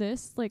mentioned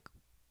this, like,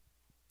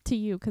 to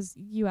you, because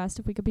you asked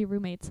if we could be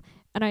roommates.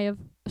 And I have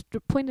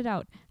pointed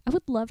out, I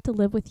would love to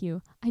live with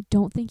you. I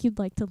don't think you'd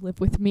like to live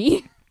with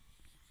me.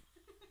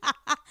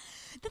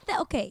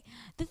 Okay,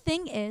 the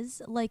thing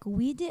is, like,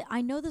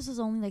 I know this was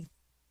only, like,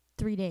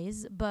 3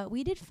 days, but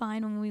we did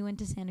fine when we went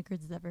to Santa Cruz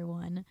with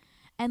everyone.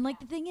 And, like,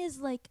 the thing is,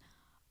 like,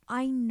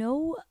 I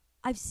know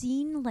I've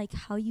seen, like,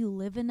 how you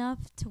live enough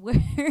to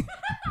where...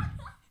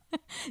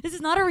 This is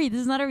not a read,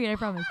 I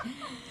promise.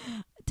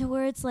 To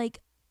where it's,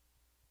 like,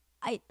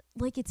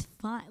 it's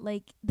fine.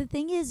 Like, the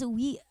thing is,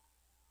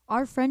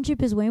 our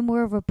friendship is way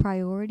more of a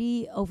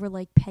priority over,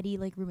 like, petty,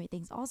 like, roommate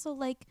things. Also,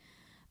 like,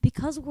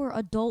 because we're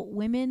adult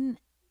women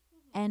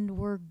and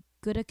we're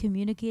good at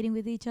communicating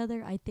with each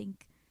other, I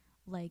think,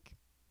 like,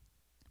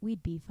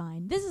 we'd be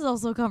fine. This is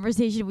also a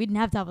conversation we didn't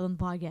have to have on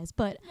the podcast,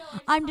 but no,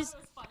 I'm just...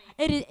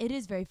 It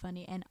is very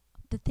funny. And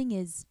the thing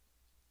is,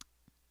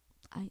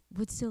 I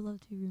would still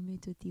love to be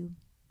roommates with you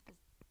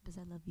because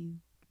I love you.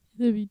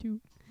 I love you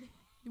too.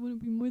 You want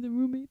to be more than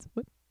roommates?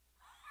 What?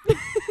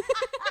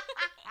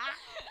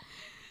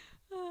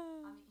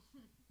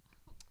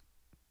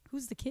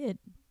 Who's the kid?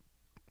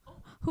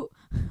 Who?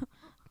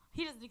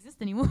 He doesn't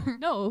exist anymore.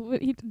 No,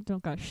 he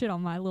don't got shit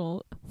on my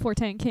little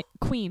 410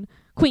 queen.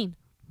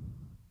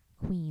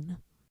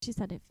 She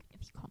said if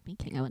you called me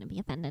king, I wouldn't be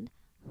offended.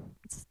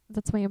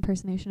 That's my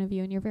impersonation of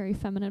you in your very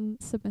feminine,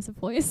 submissive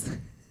voice.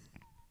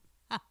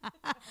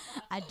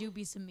 I do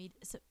be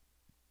submissive.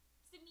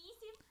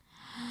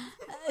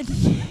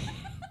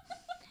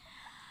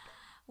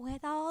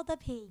 With all the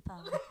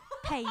people.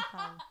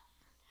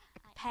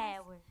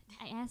 Power.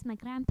 I asked my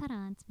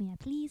grandparents, may I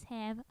please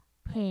have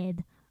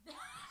head?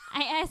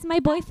 I asked my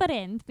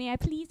boyfriend, may I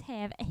please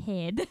have a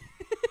head?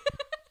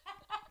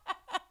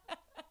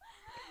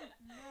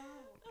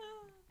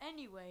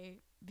 Anyway,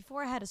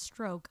 before I had a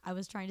stroke, I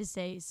was trying to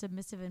say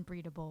submissive and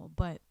breedable,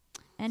 but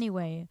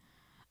anyway,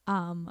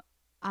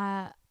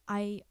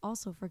 I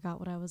also forgot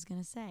what I was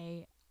gonna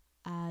say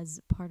as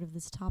part of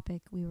this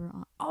topic we were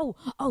on.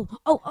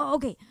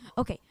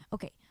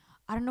 Okay.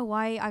 I don't know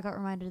why I got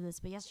reminded of this,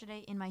 but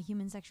yesterday in my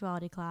human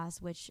sexuality class,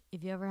 which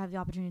if you ever have the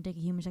opportunity to take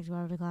a human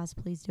sexuality class,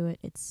 please do it.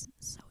 It's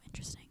so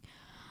interesting.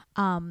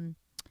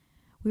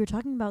 We were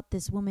talking about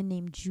this woman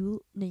named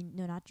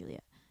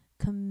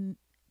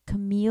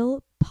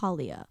Camille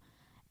Paglia,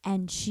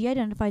 and she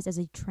identifies as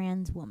a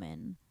trans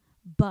woman,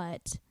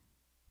 but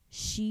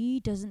she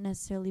doesn't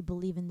necessarily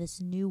believe in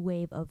this new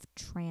wave of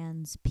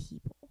trans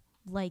people.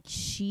 Like,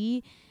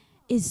 she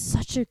is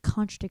such a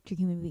contradictory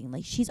human being.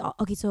 Like, she's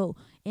okay. So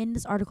in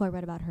this article I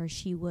read about her,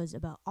 she was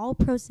about all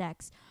pro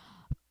sex,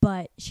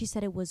 but she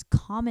said it was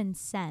common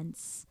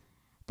sense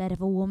that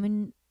if a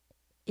woman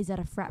is at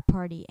a frat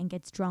party and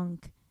gets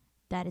drunk,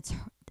 that it's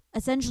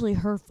essentially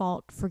her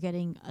fault for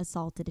getting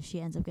assaulted if she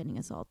ends up getting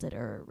assaulted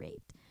or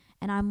raped.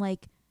 And I'm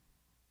like,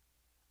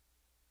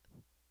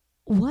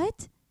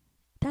 what?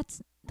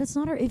 That's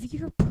not her. If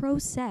you're pro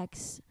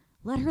sex,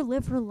 let her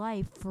live her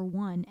life, for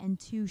one, and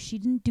two, she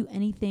didn't do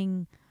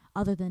anything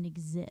other than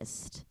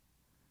exist.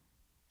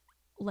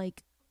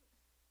 Like,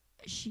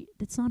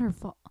 that's not her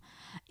fault.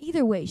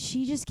 Either way,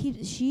 she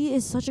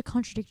is such a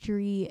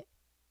contradictory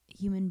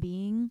human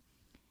being,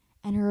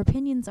 and her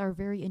opinions are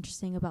very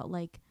interesting about,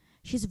 like,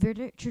 she has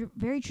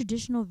very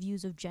traditional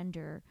views of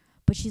gender,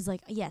 but she's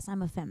like, yes,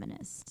 I'm a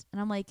feminist. And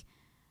I'm like,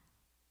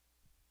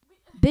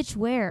 bitch,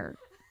 where?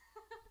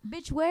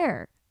 Bitch,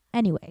 where?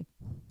 Anyway,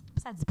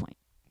 besides the point.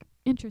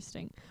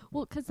 Interesting.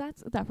 Well, 'cause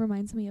that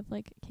reminds me of,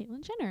 like,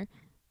 Caitlyn Jenner,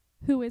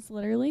 who is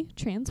literally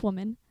trans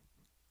woman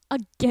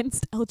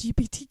against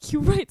LGBTQ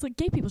rights. Like,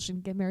 gay people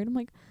shouldn't get married. I'm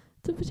like,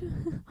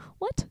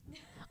 what?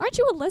 Aren't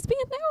you a lesbian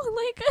now?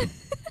 Like,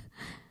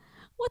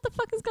 what the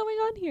fuck is going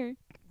on here?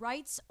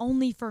 Rights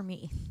only for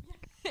me.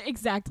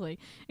 Exactly.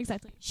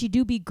 She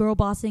do be girl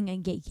bossing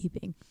and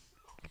gatekeeping.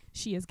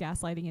 She is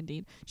gaslighting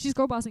indeed. She's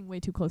girl bossing way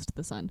too close to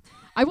the sun.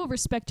 I will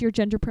respect your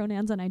gender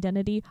pronouns and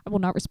identity. I will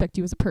not respect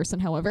you as a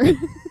person, however.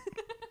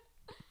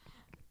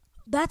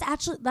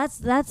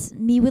 That's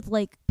me with,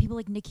 like, people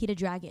like Nikita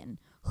Dragon,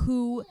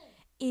 who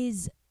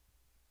is,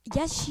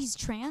 yes, she's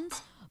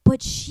trans,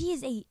 but she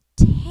is a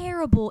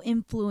terrible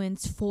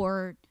influence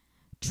for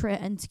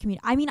trans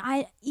community. I mean,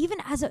 even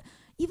as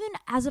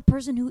a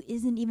person who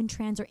isn't even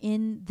trans or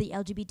in the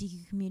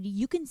LGBTQ community,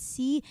 you can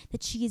see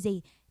that she is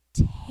a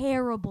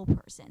terrible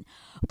person.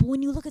 But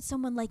when you look at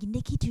someone like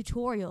Nikki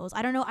Tutorials,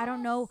 I don't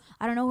know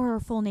her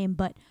full name,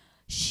 but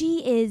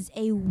she is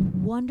a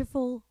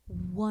wonderful,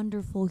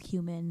 wonderful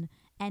human,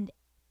 and,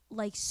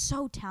 like,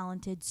 so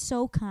talented,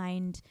 so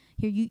kind.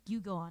 Here, you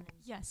go on.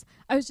 Yes.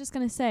 I was just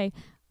going to say,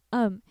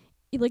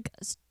 like,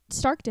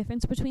 stark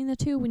difference between the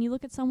two. When you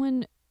look at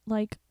someone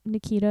like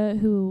Nikita,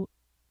 who,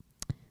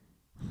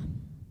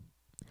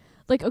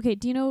 like, okay,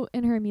 do you know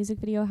in her music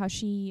video how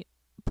she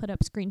put up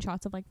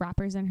screenshots of, like,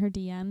 rappers in her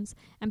DMs,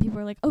 and people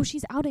are like, oh,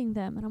 she's outing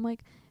them, and I'm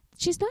like,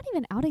 she's not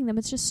even outing them.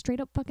 It's just straight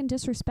up fucking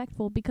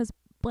disrespectful, because,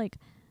 like,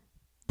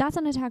 that's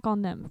an attack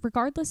on them,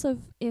 regardless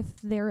of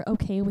if they're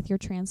okay with your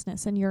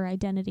transness and your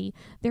identity.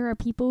 There are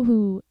people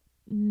who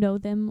know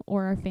them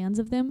or are fans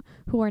of them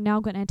who are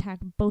now going to attack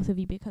both of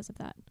you because of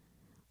that.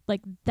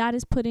 Like, that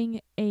is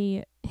putting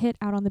a hit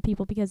out on the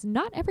people, because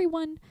not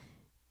everyone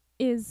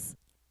is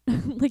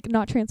like,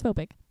 not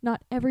transphobic.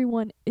 Not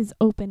everyone is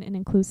open and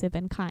inclusive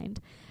and kind.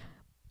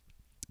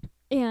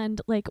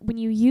 And, like, when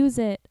you use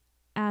it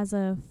as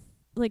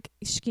like,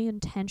 she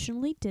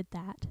intentionally did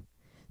that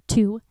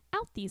to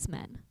out these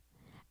men.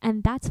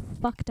 And that's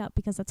fucked up,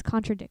 because that's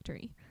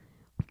contradictory.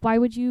 Why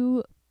would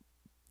you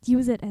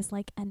use it as,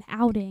 like, an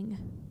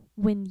outing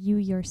when you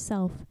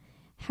yourself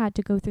had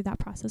to go through that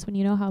process, when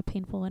you know how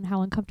painful and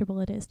how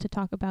uncomfortable it is to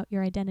talk about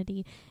your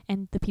identity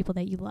and the people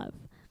that you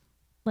love?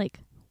 Like,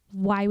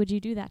 why would you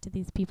do that to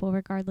these people,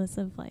 regardless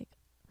of, like,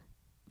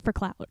 for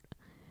clout?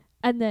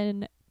 And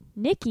then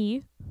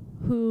Nikki,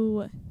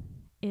 who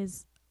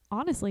is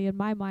honestly, in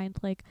my mind,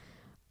 like,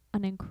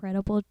 an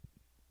incredible,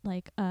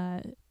 like,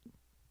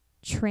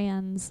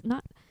 trans,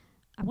 not,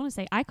 I want to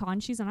say icon,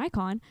 she's an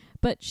icon,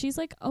 but she's,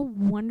 like, a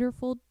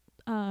wonderful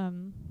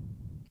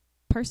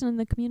person in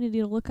the community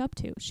to look up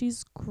to.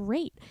 She's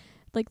great.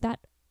 Like, that,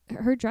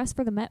 her dress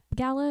for the Met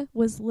Gala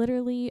was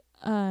literally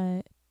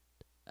a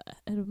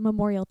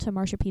memorial to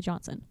Marsha P.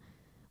 Johnson.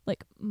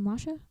 Like,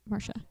 Marsha.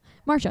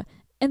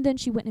 And then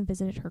she went and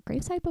visited her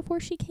gravesite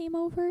before she came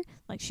over.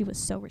 Like, she was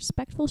so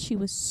respectful. She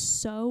was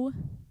so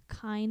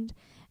kind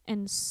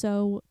and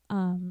so,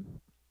 how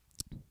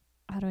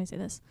do I say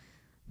this?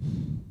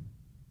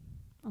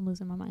 I'm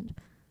losing my mind.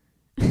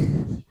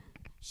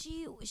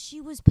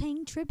 She was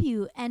paying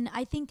tribute, and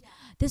I think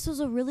this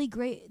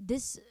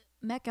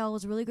Met Gala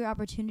was a really great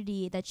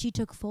opportunity that she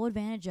took full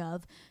advantage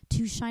of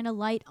to shine a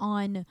light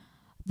on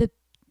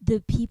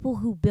the people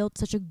who built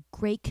such a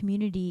great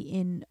community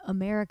in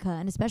America,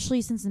 and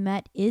especially since the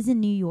Met is in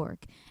New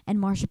York and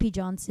Marsha P.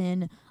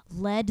 Johnson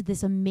led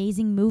this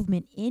amazing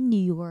movement in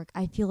New York,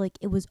 I feel like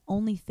it was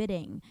only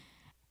fitting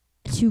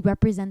to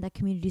represent that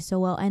community so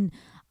well. And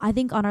I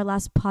think on our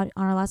last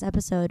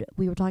episode,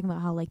 we were talking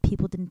about how like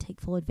people didn't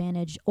take full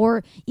advantage,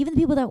 or even the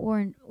people that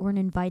weren't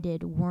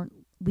invited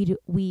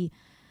we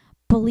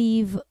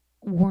believe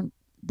weren't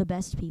the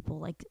best people.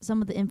 Like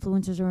some of the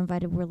influencers who were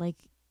invited were like,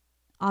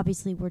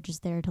 obviously we're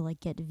just there to like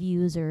get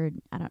views or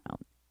I don't know,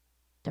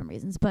 dumb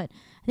reasons. But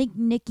I think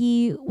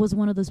Nikki was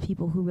one of those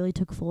people who really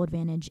took full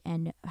advantage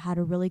and had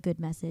a really good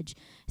message.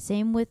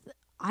 Same with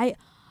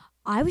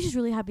I was just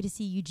really happy to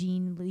see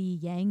Eugene Lee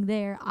Yang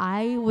there.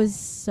 I was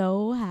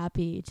so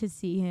happy to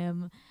see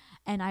him,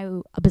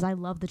 and because I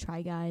love the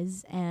Try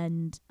Guys,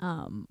 and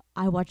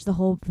I watched the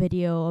whole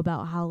video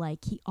about how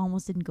like he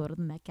almost didn't go to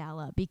the Met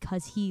Gala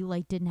because he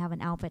like didn't have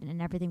an outfit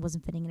and everything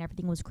wasn't fitting and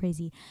everything was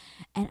crazy,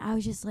 and I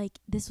was just like,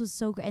 this was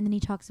so great. And then he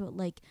talks about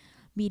like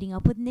meeting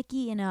up with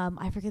Nikki and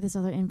I forget this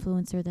other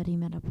influencer that he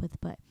met up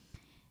with, but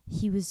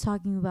he was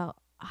talking about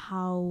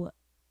how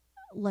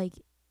like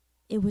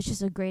it was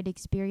just a great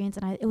experience,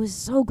 and it was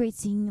so great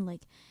seeing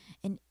like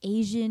an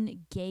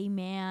Asian gay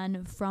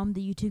man from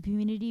the YouTube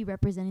community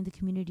representing the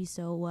community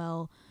so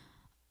well,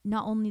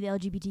 not only the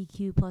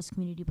LGBTQ plus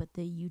community but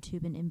the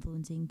YouTube and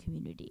influencing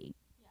community.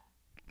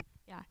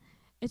 Yeah,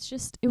 it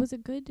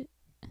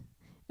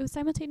was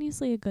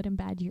simultaneously a good and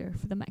bad year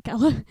for the Met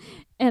Gala,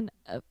 and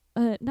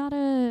not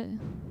a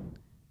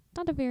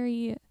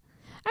very,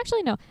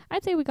 actually no,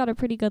 I'd say we got a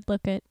pretty good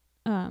look at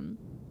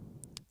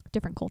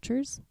different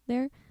cultures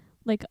there.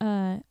 Like,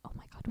 oh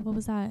my God, what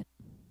was that?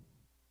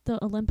 The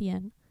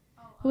Olympian.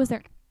 Who was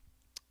there?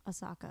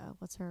 Osaka.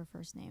 What's her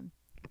first name?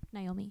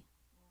 Naomi.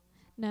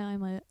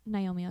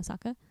 Naomi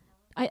Osaka.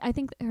 I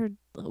think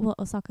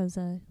Osaka's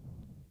a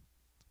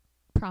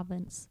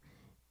province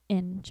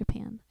in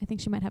Japan. I think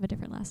she might have a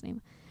different last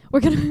name. We're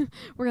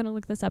gonna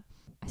look this up.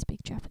 I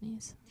speak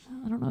Japanese.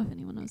 I don't know if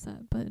anyone knows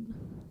that, but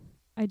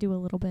I do a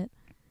little bit.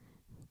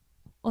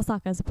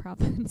 Osaka is a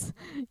province.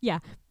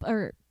 Yeah,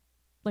 or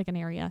like an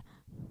area.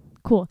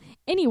 Cool.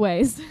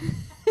 Anyways,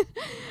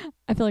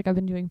 I feel like I've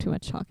been doing too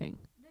much talking.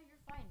 No,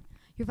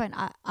 you're fine.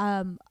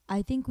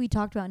 I think we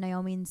talked about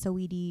Naomi and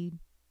Saweetie,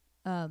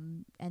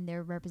 and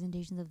their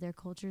representations of their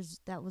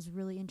cultures. That was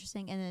really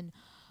interesting. And then,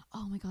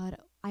 oh my God,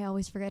 I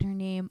always forget her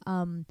name.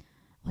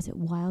 Was it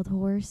Wild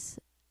Horse?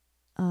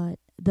 The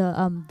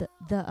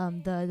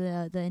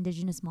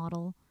indigenous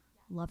model.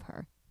 Love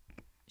her.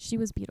 She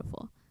was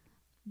beautiful.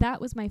 That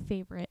was my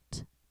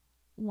favorite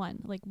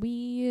one. Like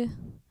we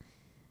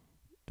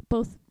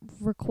both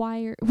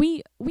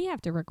we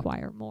have to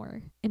require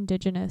more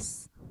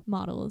indigenous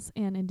models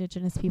and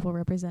indigenous people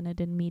represented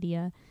in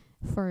media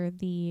for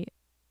the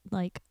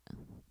like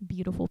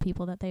beautiful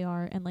people that they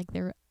are, and like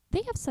they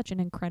have such an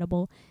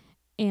incredible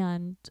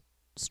and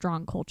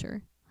strong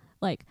culture.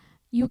 Like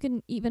you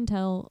can even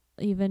tell,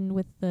 even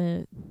with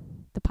the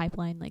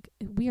pipeline, like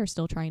we are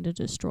still trying to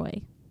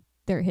destroy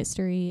their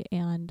history,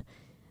 and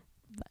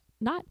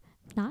not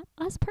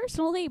us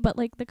personally, but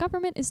like the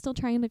government is still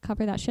trying to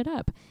cover that shit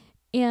up.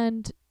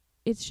 And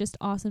it's just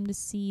awesome to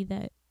see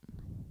that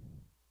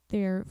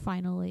they're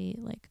finally,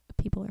 like,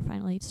 people are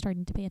finally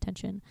starting to pay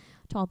attention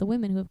to all the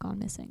women who have gone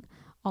missing,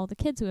 all the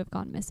kids who have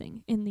gone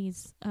missing in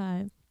these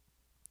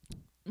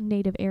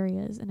native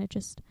areas. And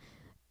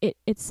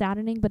it's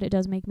saddening, but it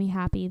does make me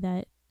happy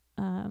that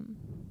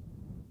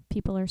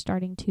people are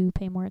starting to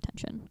pay more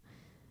attention.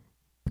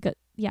 Because,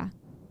 yeah,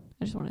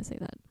 I just want to say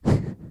that.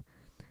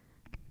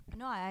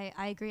 No, I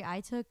agree.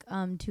 I took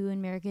 2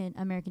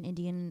 American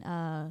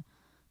Indian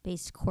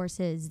based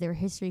courses. They were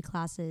history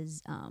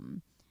classes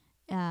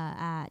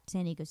at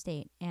San Diego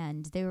State,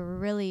 and they were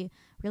really,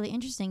 really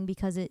interesting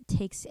because it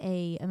takes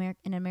an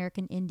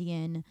American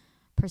Indian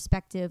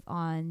perspective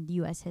on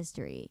U.S.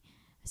 history.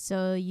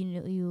 So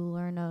you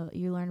learn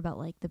about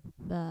like the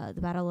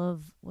Battle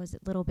of, was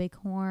it Little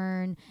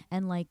Bighorn,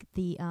 and like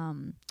the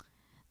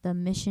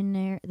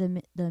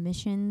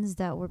missions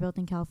that were built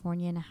in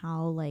California, and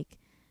how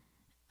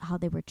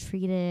they were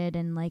treated,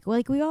 and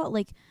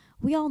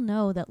we all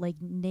know that like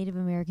Native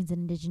Americans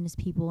and indigenous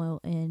people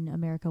in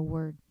America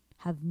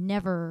have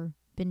never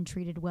been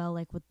treated well,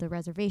 like with the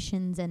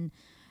reservations and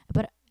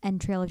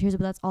Trail of Tears,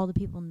 but that's all the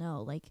people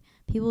know. Like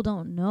people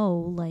don't know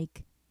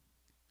like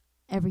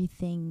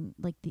everything,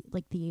 like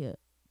the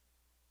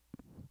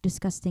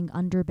disgusting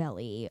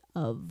underbelly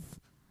of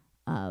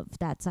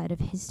that side of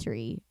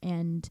history.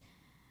 And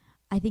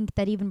I think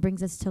that even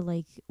brings us to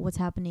like what's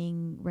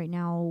happening right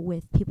now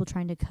with people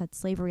trying to cut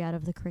slavery out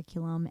of the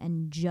curriculum,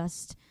 and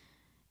just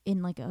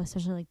in like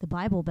especially like the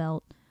Bible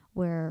Belt,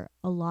 where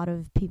a lot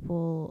of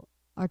people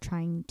are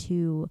trying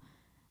to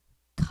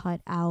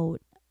cut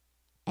out,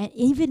 and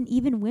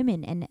even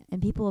women and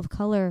people of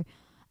color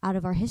out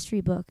of our history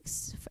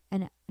books,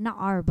 and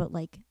not but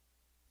like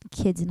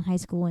kids in high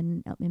school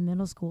and in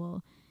middle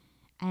school.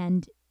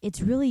 And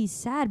it's really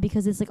sad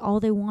because it's like all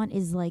they want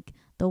is like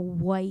the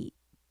white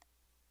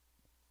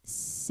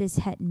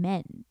cishet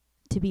men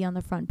to be on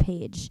the front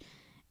page,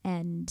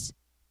 and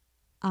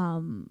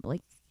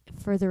like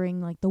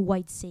furthering like the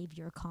white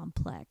savior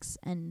complex.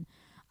 And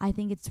I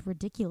think it's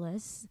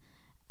ridiculous,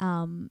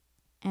 and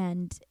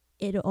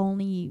it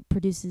only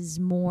produces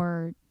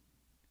more.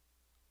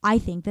 I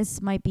think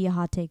this might be a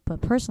hot take, but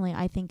personally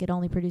I think it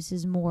only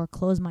produces more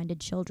closed-minded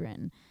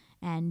children,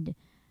 and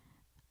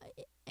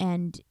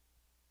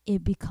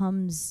it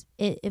becomes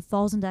it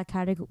falls into that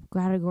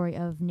category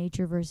of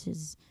nature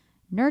versus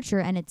nurture.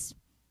 And it's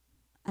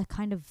a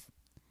kind of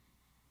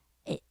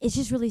it's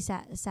just really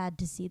sad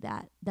to see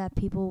that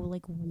people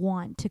like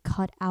want to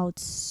cut out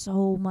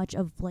so much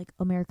of like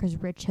America's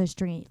rich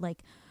history.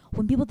 Like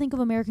when people think of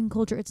American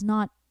culture, it's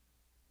not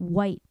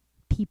white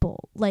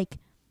people. Like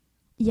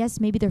yes,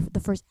 maybe the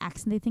first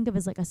accent they think of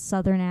is like a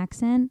Southern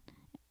accent,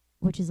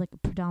 which is like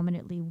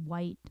predominantly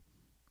white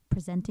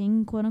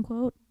presenting, quote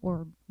unquote,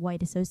 or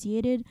white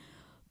associated.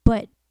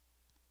 But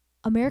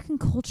American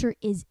culture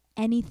is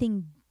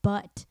anything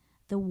but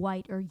the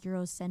white or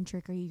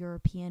Eurocentric or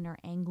European or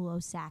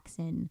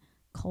Anglo-Saxon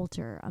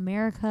culture.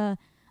 American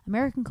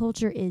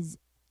culture is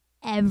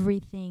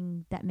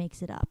everything that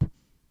makes it up.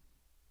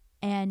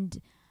 And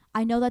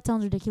I know that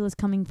sounds ridiculous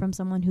coming from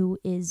someone who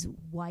is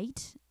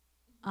white,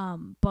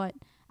 but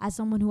as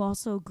someone who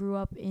also grew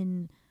up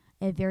in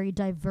a very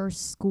diverse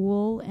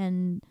school,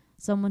 and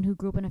someone who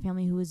grew up in a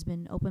family who has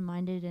been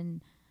open-minded,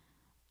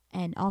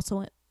 and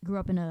also grew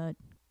up in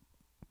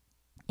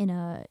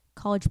a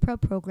college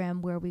prep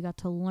program where we got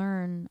to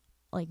learn,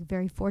 like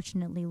very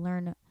fortunately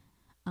learn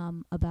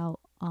about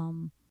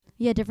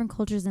different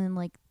cultures, and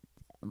like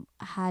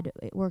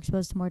were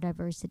exposed to more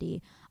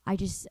diversity. I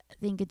just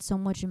think it's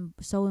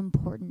so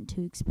important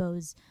to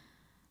expose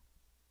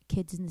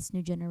kids in this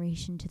new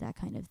generation to that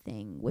kind of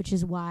thing, which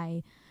is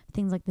why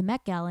things like the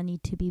Met Gala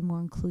need to be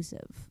more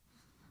inclusive,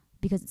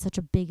 because it's such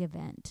a big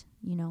event,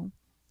 you know.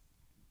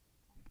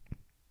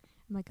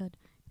 Am I good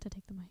to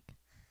take the mic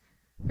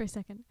for a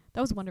second?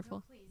 That was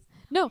wonderful.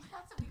 No.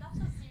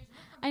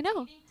 I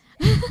know.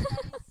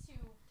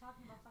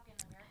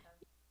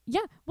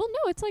 Yeah. Well,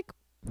 no, it's like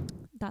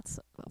that's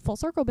full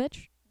circle,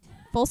 bitch.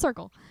 Full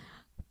circle.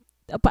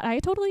 But I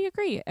totally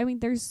agree. I mean,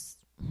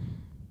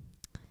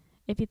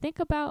 if you think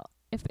about,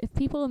 if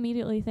people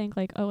immediately think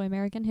like, oh,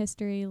 American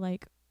history,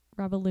 like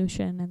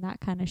revolution and that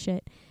kind of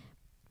shit,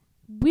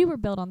 we were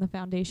built on the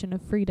foundation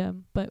of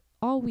freedom, but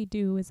all we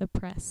do is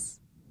oppress.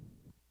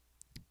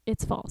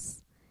 It's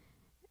false.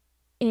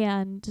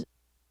 And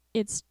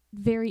it's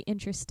very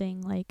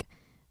interesting, like,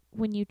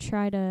 when you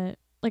try to,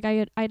 like,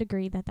 I'd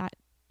agree that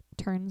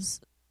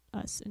turns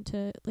us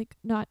into, like,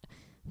 not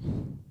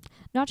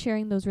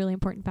sharing those really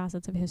important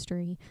facets of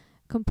history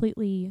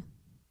completely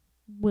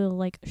will,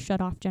 like,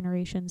 shut off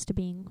generations to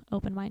being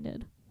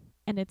open-minded.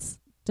 And it's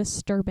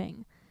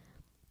disturbing,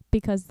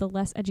 because the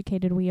less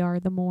educated we are,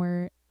 the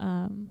more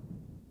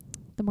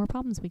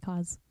problems we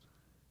cause.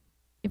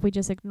 If we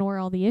just ignore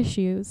all the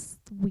issues,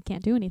 we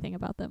can't do anything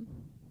about them.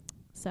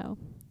 So,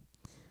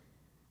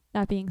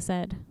 that being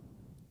said,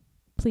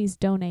 please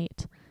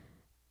donate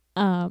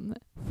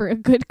for a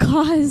good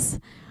cause.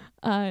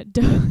 What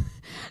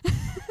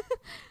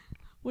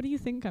do you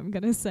think I'm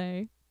going to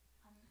say?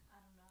 I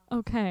don't know.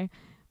 Okay.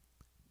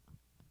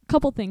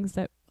 Couple things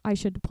that I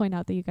should point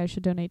out that you guys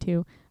should donate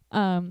to.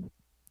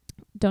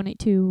 Donate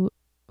to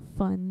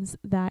funds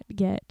that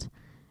get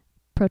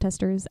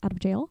protesters out of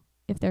jail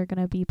if they're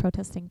going to be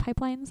protesting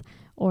pipelines,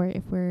 or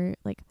if we're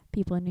like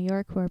people in New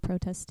York who are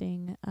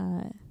protesting,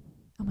 oh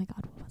my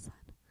God, what was that?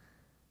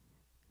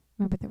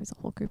 Remember there was a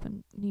whole group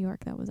in New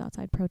York that was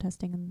outside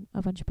protesting and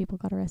a bunch of people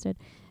got arrested.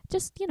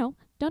 Just,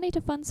 donate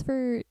to funds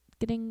for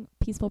getting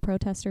peaceful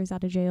protesters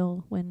out of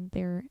jail when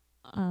they're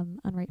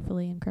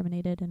unrightfully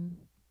incriminated and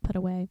put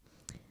away.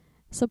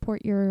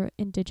 Support your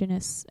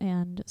indigenous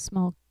and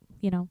small,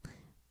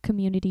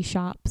 community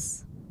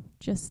shops.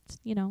 Just,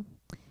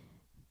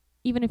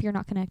 even if you're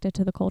not connected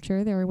to the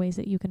culture, there are ways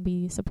that you can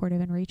be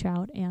supportive and reach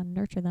out and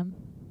nurture them.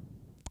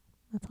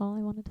 That's all I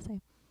wanted to say.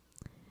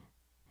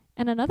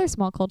 And another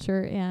small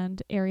culture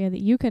and area that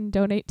you can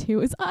donate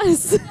to is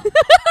us.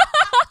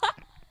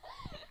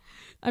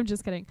 I'm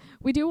just kidding.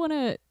 We do want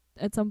to,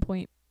 at some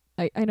point,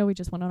 I know we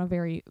just went on a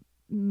very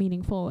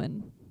meaningful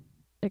and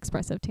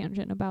expressive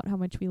tangent about how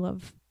much we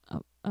love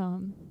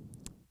other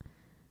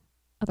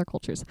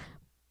cultures.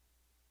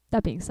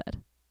 That being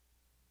said,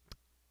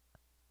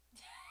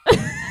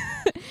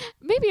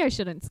 maybe I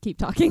shouldn't keep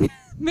talking.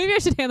 Maybe I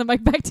should hand the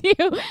mic back to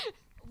you.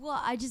 Well,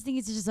 I just think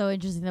it's just so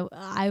interesting that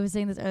I was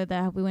saying this earlier,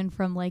 that we went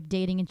from like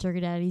dating and sugar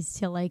daddies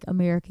to like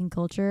American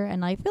culture,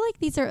 and I feel like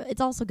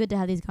it's also good to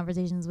have these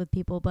conversations with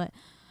people. But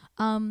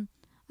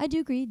I do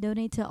agree,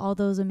 donate to all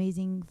those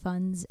amazing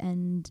funds,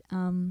 and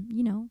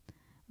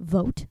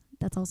vote.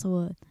 That's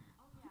also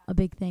a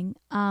big thing.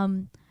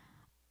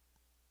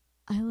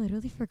 I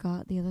literally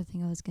forgot the other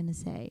thing I was gonna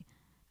say.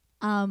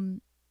 I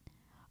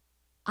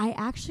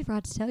actually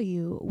forgot to tell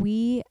you,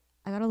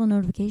 I got a little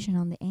notification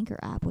on the Anchor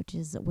app, which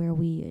is where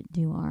we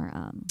do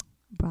our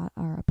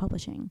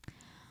publishing,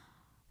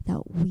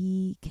 that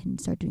we can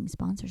start doing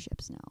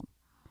sponsorships now.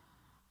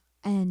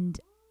 And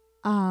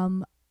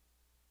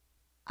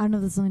I don't know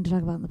if this is something to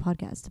talk about in the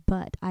podcast,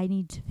 but I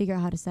need to figure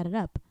out how to set it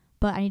up.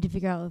 But I need to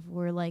figure out if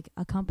we're like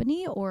a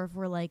company or if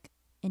we're like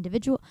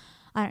individual.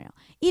 I don't know.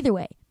 Either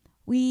way,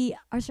 we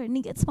are starting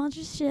to get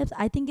sponsorships.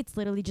 I think it's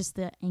literally just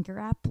the Anchor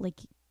app, like,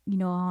 you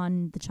know,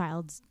 on the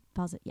child's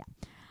pause it. Yeah.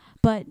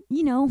 But,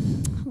 you know,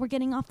 we're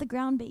getting off the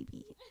ground,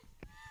 baby.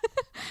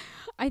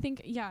 I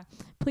think, yeah,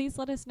 please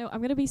let us know.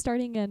 I'm going to be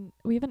starting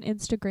we have an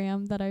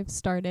Instagram that I've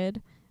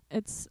started.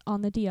 It's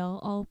on the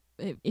DL.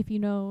 If you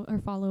know or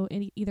follow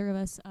either of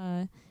us,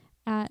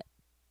 at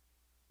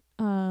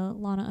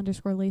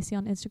Lana_Lacey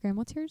on Instagram.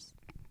 What's yours?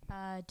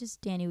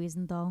 Just Danny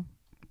Wiesenthal.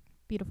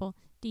 Beautiful.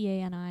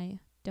 DANIWEI.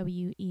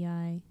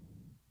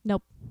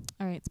 Nope.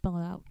 All right, spell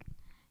it out.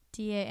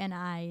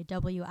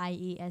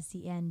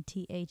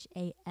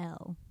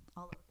 DANIWIESENTHAL.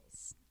 All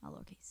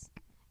lowercase.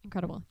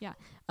 Incredible. Yeah.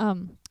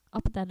 I'll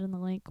put that in the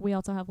link. We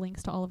also have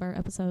links to all of our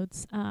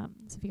episodes. So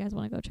if you guys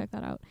want to go check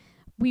that out,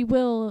 we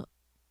will.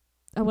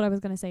 What I was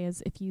going to say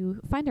is if you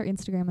find our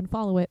Instagram and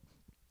follow it,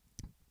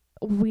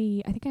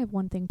 I think I have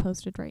one thing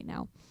posted right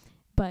now,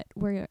 but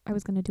I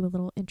was going to do a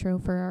little intro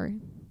for our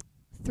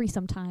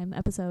threesome time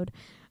episode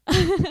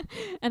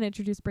and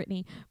introduce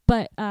Brittany.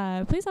 But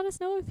please let us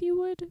know if you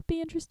would be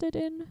interested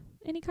in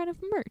any kind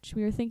of merch.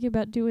 We were thinking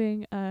about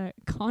doing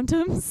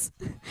condoms,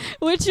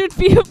 which would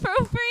be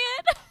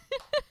appropriate.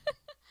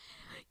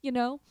 You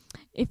know,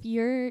 if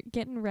you're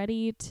getting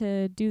ready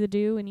to do the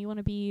do and you want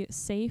to be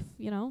safe,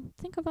 you know,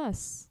 think of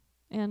us.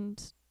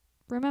 And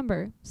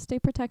remember, stay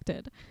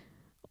protected.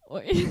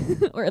 Or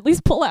at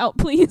least pull out,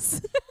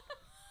 please.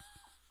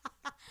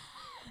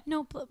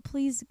 No,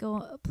 please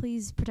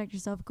protect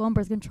yourself. Go on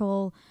birth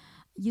control.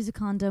 Use a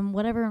condom.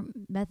 Whatever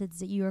methods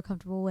that you are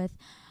comfortable with.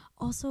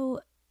 Also,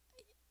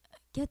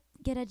 get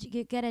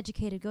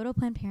educated. Go to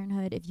Planned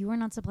Parenthood. If you are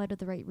not supplied with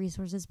the right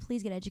resources,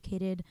 please get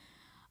educated.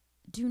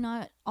 Do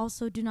not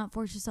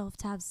force yourself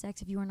to have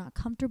sex if you are not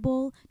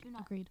comfortable.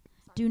 Agreed.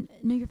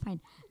 No, you're fine.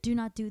 Do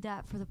not do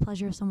that for the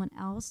pleasure of someone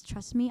else.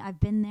 Trust me,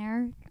 I've been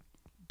there.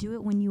 Do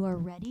it when you are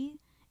ready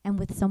and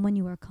with someone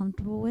you are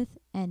comfortable with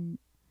and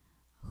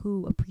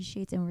who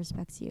appreciates and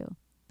respects you.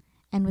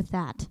 And with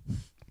that,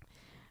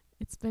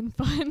 it's been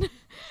fun.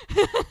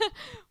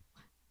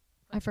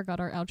 I forgot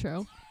our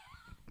outro.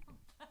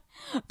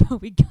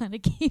 But we gotta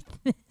keep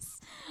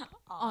this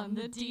on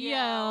the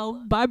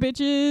DL. Bye,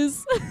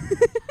 bitches.